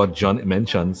Okay. what John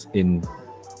mentions in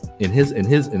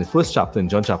the first chapter, in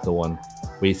John chapter 1,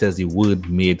 where he says the word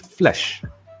made flesh,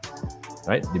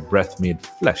 right? The breath made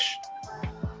flesh.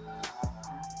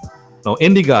 Now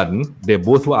in the garden, they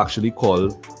both were actually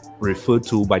referred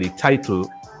to by the title,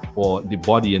 or the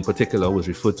body in particular was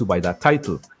referred to by that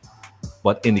title.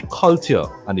 But in the culture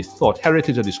and the thought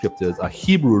heritage of the scriptures, a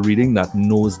Hebrew reading that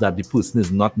knows that the person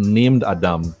is not named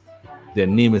Adam, their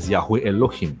name is Yahweh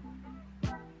Elohim.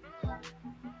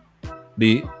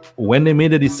 When they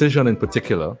made a decision in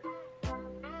particular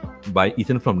by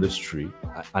eating from this tree,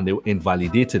 and they were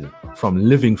invalidated from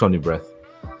living from the breath,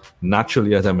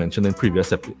 naturally, as I mentioned in previous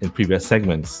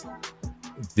segments,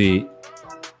 the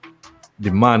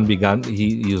man began,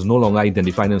 he was no longer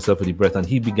identifying himself with the breath, and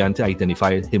he began to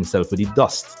identify himself with the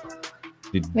dust.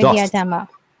 The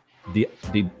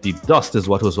dust is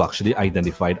what was actually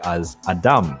identified as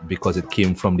Adam, because it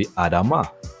came from the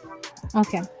Adamah.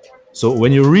 Okay. So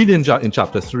when you read in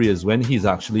chapter 3 is when he's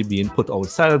actually being put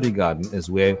outside of the garden, is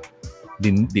where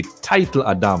the title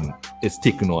Adam is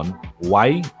taken on.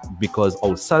 Why? Because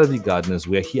outside of the garden is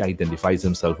where he identifies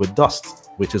himself with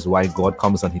dust, which is why God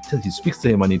comes and he speaks to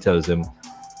him and he tells him,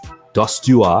 dust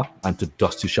you are, and to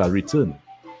dust you shall return.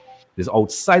 There's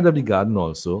outside of the garden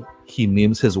also, he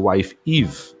names his wife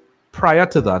Eve. Prior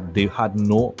to that, they had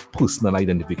no personal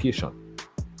identification.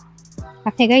 I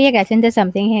think you get into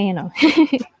something here, you know.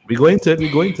 We're going to it.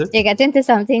 You get into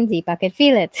something deep. I can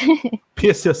feel it.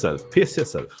 Pace yourself.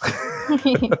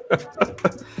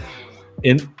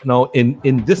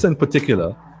 In this in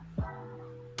particular,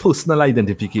 personal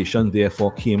identification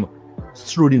therefore came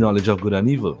through the knowledge of good and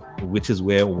evil, which is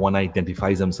where one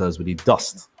identifies themselves with the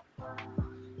dust.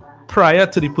 Prior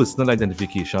to the personal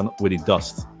identification with the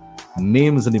dust,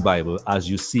 names in the Bible, as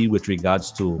you see with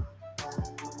regards to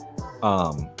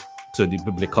the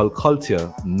biblical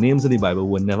culture, names in the Bible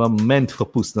were never meant for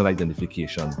personal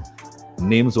identification.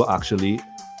 Names were actually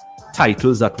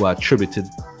titles that were attributed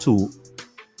to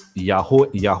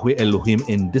Yahweh Elohim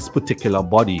in this particular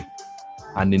body,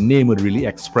 and the name would really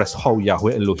express how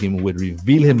Yahweh Elohim would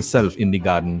reveal himself in the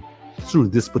garden through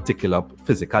this particular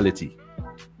physicality.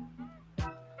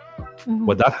 Mm-hmm.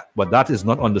 But that is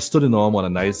not understood in our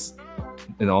modernized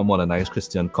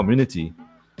Christian community.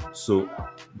 So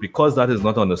because that is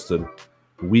not understood,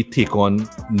 we take on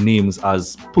names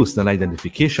as personal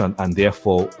identification, and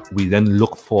therefore we then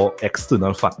look for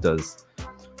external factors,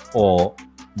 or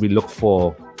we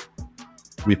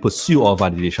pursue our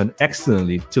validation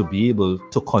externally to be able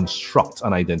to construct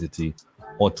an identity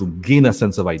or to gain a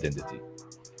sense of identity.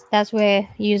 That's where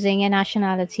using your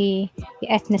nationality,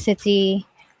 your ethnicity,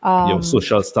 your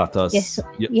social status,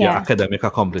 your academic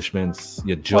accomplishments,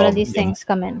 your job, all of these things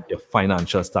come in. Your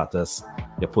financial status,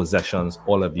 your possessions,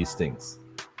 all of these things.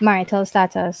 Marital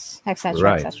status, etc.,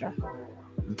 right. etc.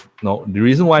 Now, the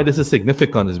reason why this is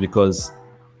significant is because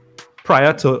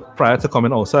prior to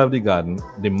coming outside of the garden,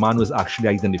 the man was actually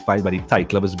identified by the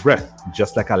title of his breath,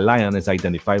 just like a lion is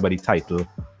identified by the title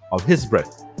of his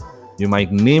breath. You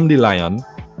might name the lion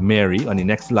Mary, and the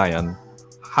next lion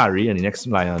Harry, and the next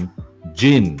lion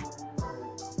Jane.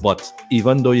 But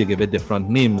even though you give it different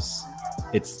names,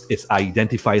 it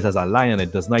identifies as a lion.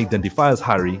 It does not identify as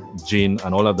Harry, Jane,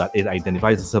 and all of that. It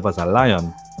identifies itself as a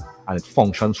lion, and it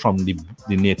functions from the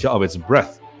nature of its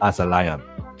breath as a lion.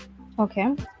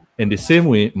 Okay. In the same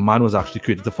way, man was actually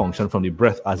created to function from the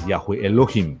breath as Yahweh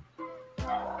Elohim.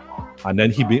 And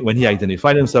then when he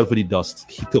identified himself with the dust,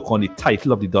 he took on the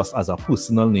title of the dust as a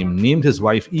personal name, named his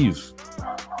wife Eve.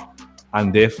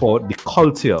 And therefore, the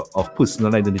culture of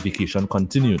personal identification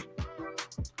continued.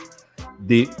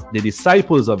 The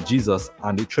disciples of Jesus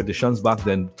and the traditions back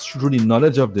then, through the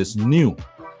knowledge of this, knew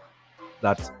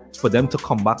that for them to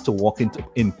come back to walk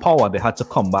in power, they had to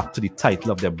come back to the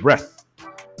title of their breath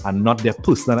and not their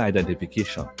personal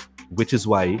identification, which is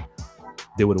why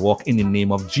they would walk in the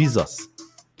name of Jesus,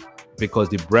 because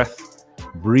the breath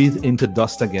breathed into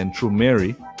dust again through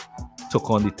Mary took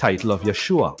on the title of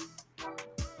Yeshua.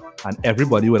 And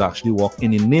everybody would actually walk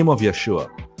in the name of Yeshua.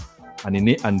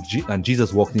 And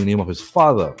Jesus walked in the name of his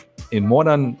Father. In more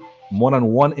than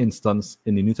one instance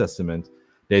in the New Testament,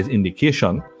 there is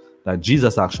indication that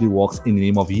Jesus actually walks in the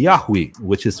name of Yahweh,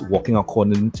 which is walking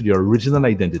according to the original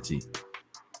identity.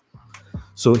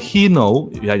 So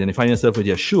you're identifying yourself with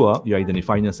Yeshua, you're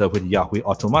identifying yourself with Yahweh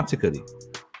automatically.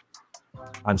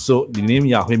 And so the name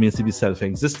Yahweh means to be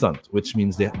self-existent, which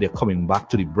means they're coming back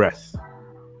to the breath.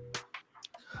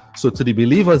 So to the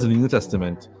believers in the New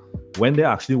Testament, when they're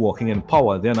actually walking in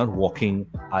power, they're not walking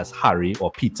as Harry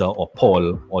or Peter or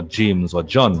Paul or James or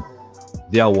John.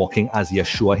 They are walking as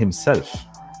Yeshua himself,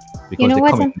 because they're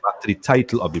coming back to the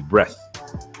title of the breath.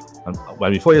 And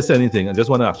but before you say anything, I just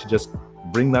want to actually just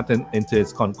bring that into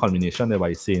its culmination there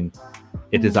by saying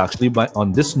it is actually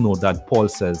on this note that Paul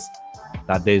says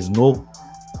that there's no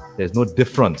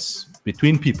difference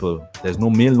between people. There's no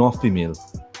male nor female.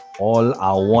 All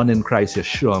are one in Christ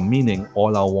Yeshua, meaning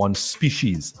all are one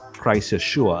species, Christ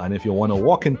Yeshua. And if you want to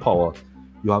walk in power,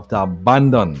 you have to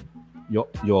abandon your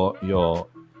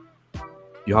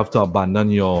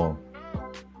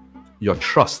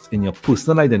trust in your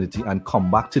personal identity and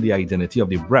come back to the identity of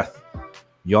the breath.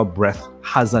 Your breath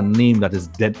has a name that is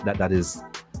that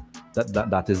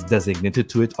is designated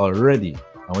to it already.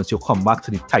 And once you come back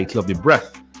to the title of the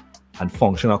breath and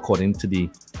function according to the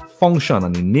function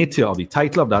and the nature of the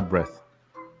title of that breath,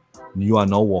 you are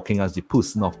now walking as the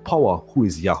person of power who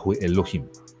is Yahweh Elohim.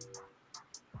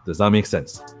 Does that make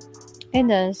sense? It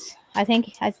does. I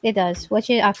think it does. What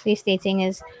you're actually stating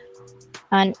is,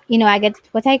 and I get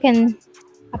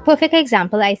a perfect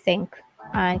example, I think,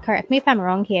 and correct me if I'm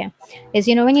wrong here, is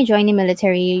when you join the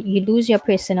military, you lose your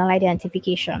personal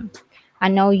identification,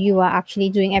 and now you are actually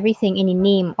doing everything in the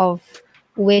name of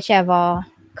whichever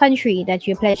country that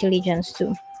you pledge allegiance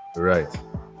to. Right.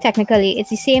 Technically, it's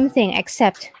the same thing,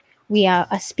 except we are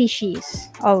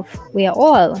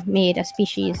all made a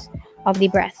species of the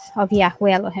breath of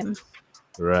Yahweh Elohim.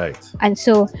 Right. And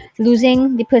so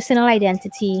losing the personal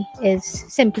identity is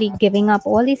simply giving up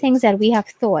all the things that we have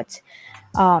thought,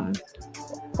 that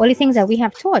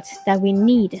we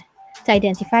need to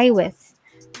identify with,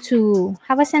 to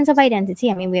have a sense of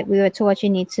identity. I mean, we were taught you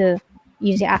need to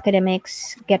use your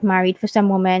academics, get married for some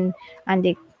woman, and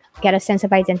they get a sense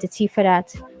of identity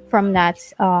from that.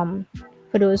 For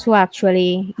those who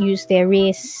actually use their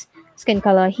race, skin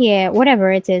color, hair,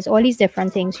 whatever it is, all these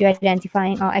different things you're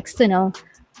identifying are external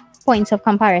points of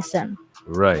comparison.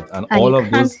 Right. And all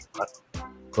of those.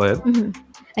 Go ahead. Mm-hmm.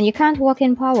 And you can't walk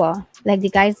in power like the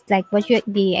guys, like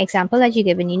the example that you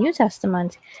give in the New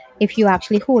Testament, if you're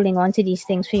actually holding on to these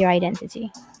things for your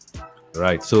identity.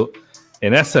 Right. So,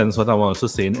 in essence, what I want to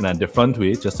say in a different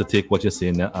way, just to take what you're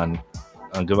saying there and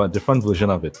give a different version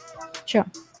of it. Sure.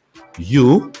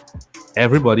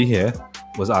 Everybody here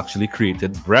was actually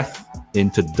created breath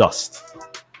into dust.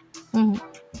 Mm-hmm.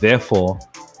 Therefore,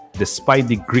 despite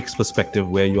the Greek's perspective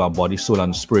where you are body, soul,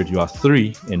 and spirit, you are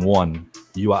 3 in 1.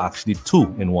 You are actually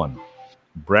 2 in 1.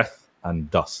 Breath and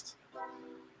dust.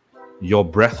 Your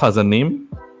breath has a name,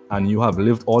 and you have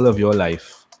lived all of your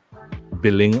life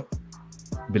building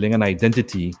an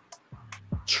identity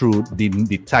through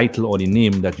the title or the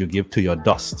name that you give to your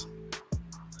dust.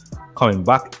 Coming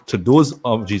back to those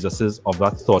of Jesus's of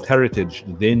that thought heritage,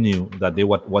 they knew that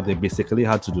what they basically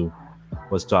had to do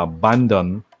was to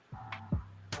abandon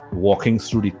walking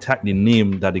through the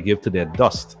name that they gave to their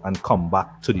dust and come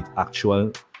back to the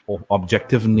actual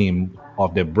objective name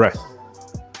of their breath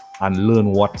and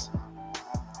learn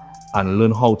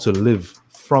how to live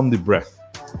from the breath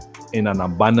in an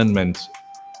abandonment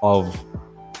of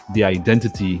the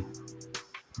identity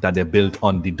that they built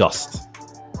on the dust.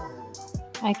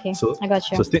 Okay, I got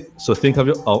you. So think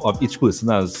of each person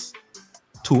as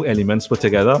 2 elements put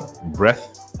together,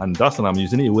 breath and dust, and I'm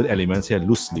using the word elements here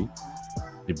loosely.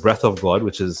 The breath of God,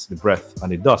 which is the breath,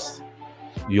 and the dust.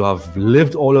 You have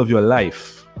lived all of your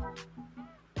life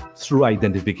through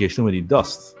identification with the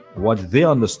dust. What they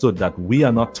understood that we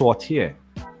are not taught here.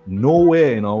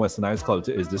 Nowhere in our westernized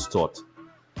culture is this taught.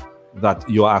 That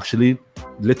you are actually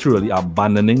literally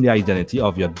abandoning the identity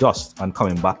of your dust and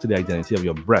coming back to the identity of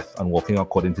your breath and walking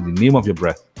according to the name of your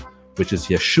breath, which is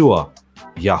Yeshua,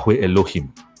 Yahweh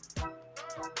Elohim,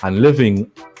 and living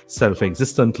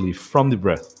self-existently from the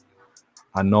breath.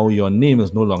 And now your name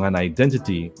is no longer an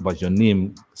identity, but your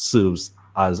name serves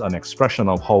as an expression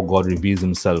of how God reveals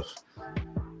himself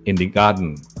in the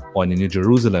garden or in the New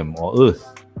Jerusalem or earth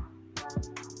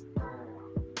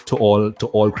to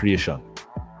all creation.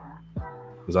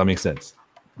 Does that make sense?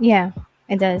 Yeah,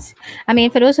 it does. I mean,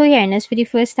 for those who are hearing this for the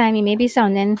first time, you may be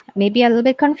sounding maybe a little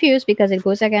bit confused because it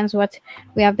goes against what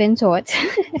we have been taught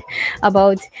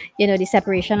about, the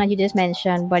separation that you just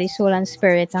mentioned, body, soul, and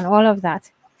spirit, and all of that.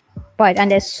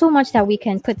 And there's so much that we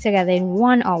can put together in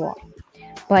 1 hour.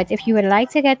 But if you would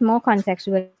like to get more context,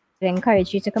 we would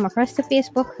encourage you to come across to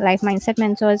Facebook, Life Mindset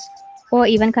Mentors, or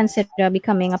even consider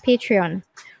becoming a Patreon,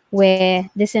 where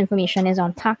this information is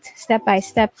unpacked step by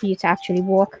step for you to actually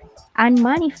walk and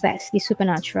manifest the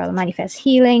supernatural, manifest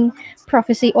healing,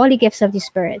 prophecy, all the gifts of the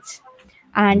spirits,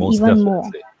 and Most even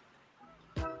definitely.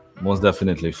 Most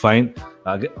definitely. Fine.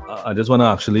 I just want to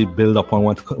actually build upon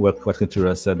what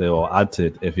Katura said there, or add to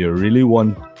it. If you really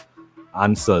want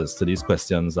answers to these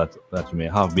questions that you may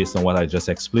have based on what I just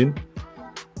explained,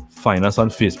 find us on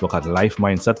Facebook at Life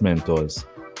Mindset Mentors.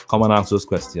 come and ask those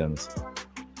questions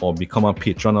or become a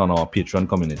patron on our Patreon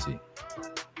community.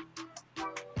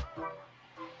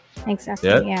 Exactly.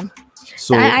 Yeah. Yeah.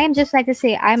 So I am just like to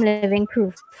say I'm living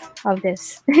proof of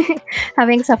this.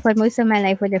 Having suffered most of my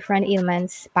life with different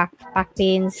ailments, back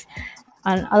pains,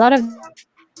 and a lot of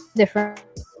different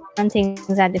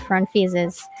things at different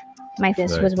phases. My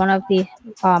first was one of the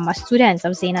a right. student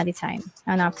of Zane at the time,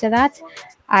 and after that,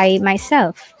 I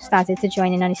myself started to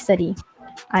join in on the study,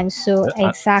 and so Uh,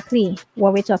 exactly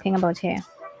what we're talking about here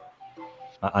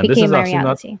and became my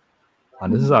reality.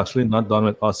 this is actually not done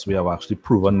with us. We have actually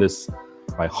proven this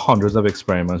by hundreds of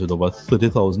experiments with over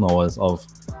 30,000 hours of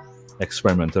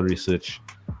experimental research.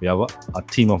 We have a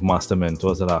team of master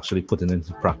mentors that are actually putting it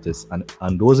into practice,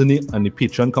 and those in the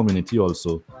Patreon community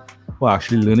also who are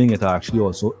actually learning it are actually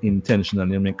also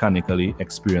intentionally and mechanically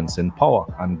experiencing power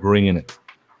and growing in it.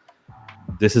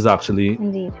 This is actually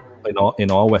Indeed.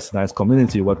 in our westernized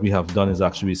community. What we have done is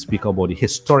actually we speak about the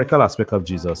historical aspect of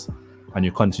Jesus, and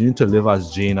you continue to live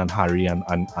as Jane and Harry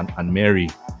and Mary,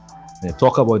 and you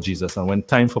talk about Jesus, and when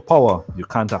time for power, you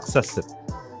can't access it,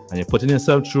 and you're putting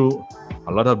yourself through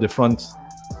a lot of different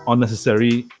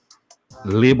unnecessary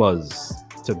labors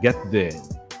to get there,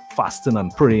 fasting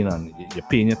and praying, and you're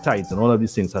paying your tithes and all of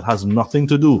these things that has nothing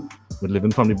to do with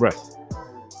living from the breath,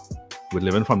 with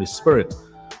living from the Spirit,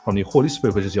 from the Holy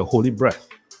Spirit, which is your holy breath.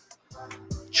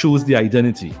 Choose the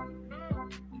identity.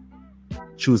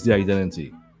 Choose the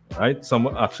identity. Right? Some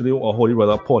actually, our holy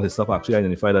brother Paul himself actually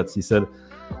identified that. He said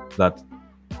that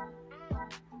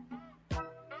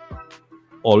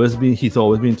he's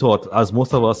always been taught, as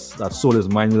most of us, that soul is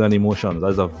mind, will, and emotions. That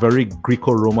is a very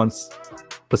Greco-Roman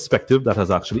perspective that has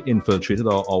actually infiltrated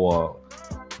our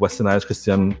westernized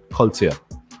Christian culture.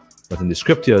 But in the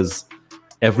scriptures,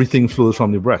 everything flows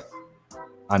from the breath.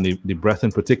 And the breath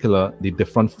in particular, the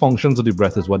different functions of the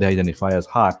breath is what they identify as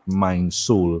heart, mind,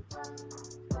 soul,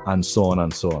 and so on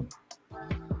and so on.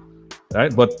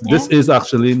 Right? But this is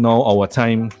actually now our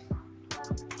time.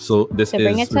 So this is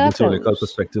Rebootable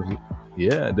Perspective.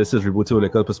 Yeah, this is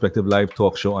Rebootable Perspective live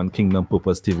talk show on Kingdom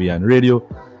Purpose TV and radio.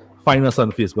 Find us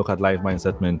on Facebook at Live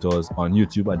Mindset Mentors, on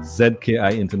YouTube at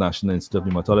ZKI International Institute of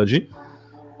Pneumatology,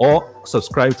 or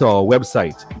subscribe to our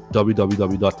website,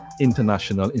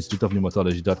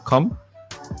 www.internationalinstituteofpneumatology.com,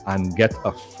 and get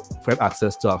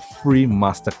access to a free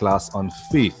masterclass on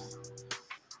faith.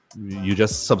 You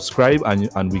just subscribe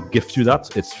and we gift you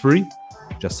that. It's free.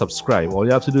 Just subscribe. All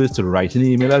you have to do is to write in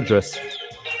the email address,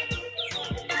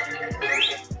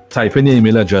 type in the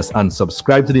email address, and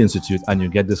subscribe to the Institute, and you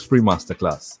get this free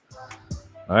masterclass.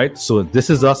 All right. So this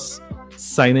is us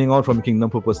signing out from Kingdom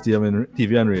Purpose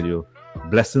TV and radio.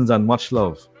 Blessings and much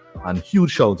love, and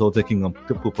huge shout out to Kingdom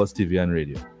Purpose TV and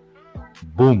radio.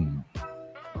 Boom.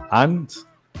 And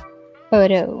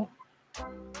photo.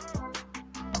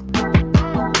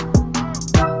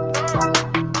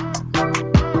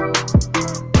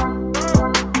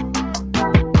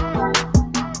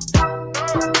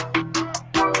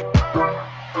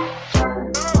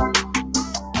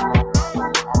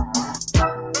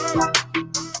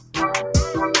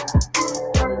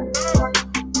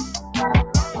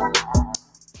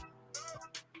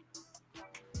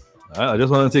 I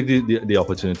just want to take the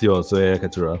opportunity also,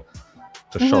 Keturah,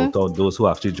 to shout out those who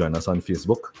actually join us on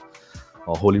Facebook.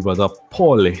 Our holy brother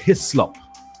Paul Hislop.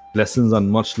 Blessings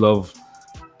and much love,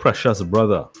 precious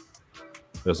brother.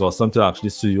 It was awesome to actually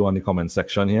see you on the comment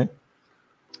section here.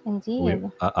 Indeed.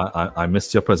 I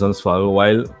missed your presence for a little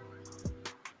while.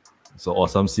 So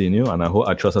awesome seeing you, and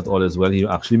I trust that all is well. He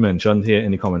actually mentioned here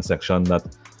in the comment section that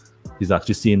he's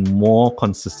actually seeing more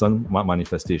consistent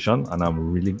manifestation, and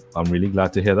I'm really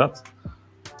glad to hear that.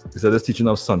 He said this teaching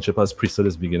of sonship as priesthood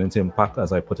is beginning to impact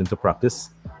as I put into practice,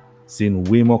 seeing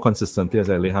way more consistently as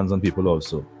I lay hands on people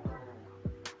also.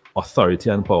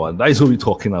 Authority and power. That is what we're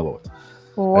talking about.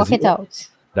 Work it out.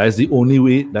 That is the only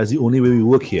way. That's the only way we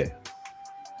work here.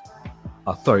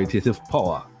 Authoritative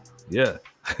power. Yeah.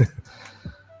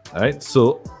 All right.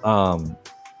 So, our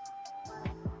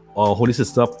holy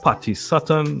sister Patty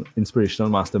Sutton,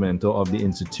 inspirational master mentor of the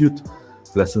Institute.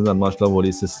 Blessings and much love,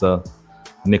 holy sister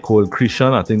Nicole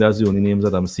Christian. I think that's the only names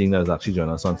that I'm seeing that is actually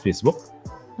joining us on Facebook.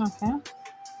 Okay. All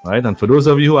right. And for those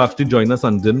of you who actually joined us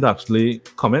and didn't actually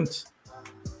comment,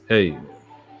 hey,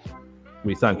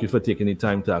 we thank you for taking the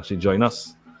time to actually join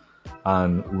us.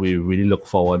 And we really look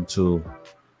forward to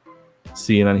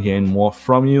seeing and hearing more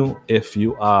from you. If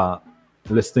you are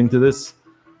listening to this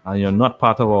and you're not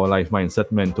part of our Life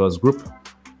Mindset Mentors group,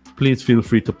 please feel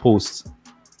free to post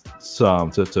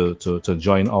to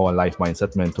join our Life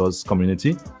Mindset Mentors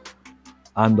community.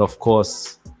 And of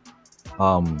course,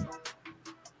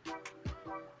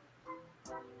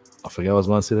 I forget what I was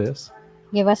going to say this.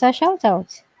 Give us a shout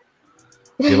out.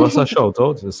 Give us a shout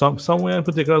out. Somewhere in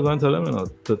particular, I was going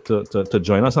to tell them, to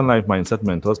join us on Life Mindset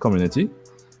Mentors community.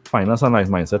 Find us on Life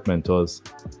Mindset Mentors,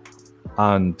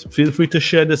 and feel free to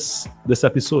share this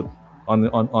episode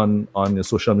on your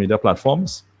social media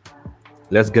platforms.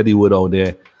 Let's get the word out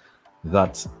there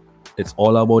that it's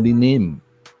all about the name.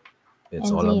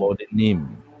 It's all Indeed. about the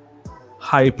name.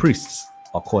 High priests,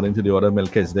 according to the order of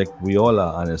Melchizedek, we all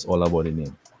are, and it's all about the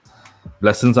name.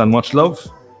 Blessings and much love.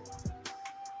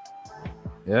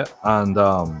 Yeah, and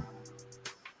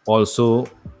also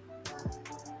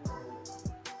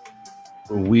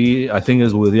I think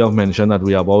it's worthy of mention that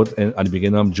we are at the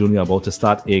beginning of June, we're about to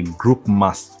start a group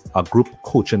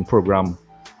coaching program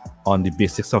on the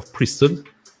basics of priesthood,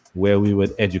 where we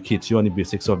would educate you on the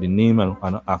basics of the name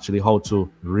and actually how to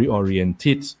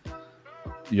reorientate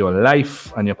your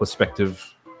life and your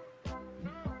perspective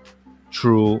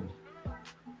through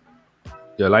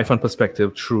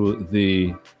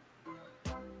the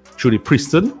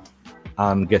priesthood,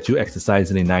 and get you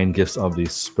exercising the 9 gifts of the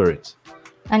Spirit.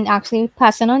 And actually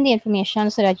passing on the information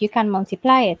so that you can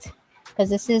multiply it. Because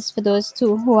this is for those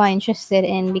too who are interested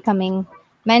in becoming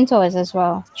mentors as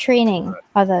well, training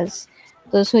others,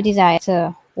 those who desire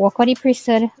to walk with the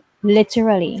priesthood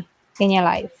literally in your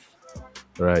life.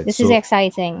 Right. This is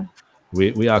exciting.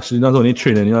 We actually not only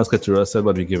training you, as Katura said,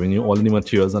 but we're giving you all the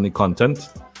materials and the content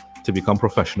to become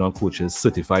professional coaches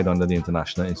certified under the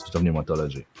International Institute of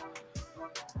Pneumatology.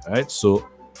 All right, so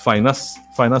find us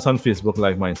on Facebook,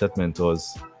 Life Mindset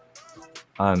Mentors,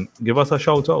 and give us a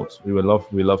shout out. We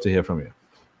love to hear from you.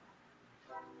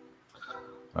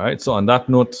 All right, so on that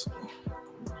note,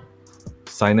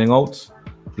 signing out.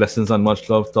 Blessings and much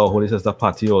love to our Holy Sister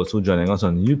Patty, also joining us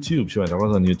on YouTube. She went over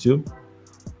on YouTube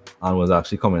and was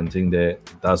actually commenting there.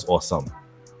 That's awesome.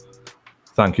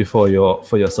 Thank you for your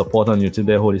support on YouTube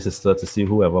there, Holy Sister, to see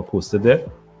whoever posted there.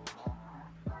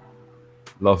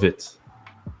 Love it.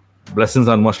 Blessings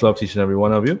and much love to each and every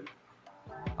one of you.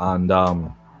 And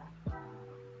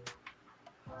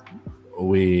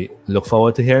we look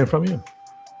forward to hearing from you.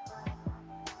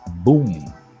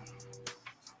 Boom.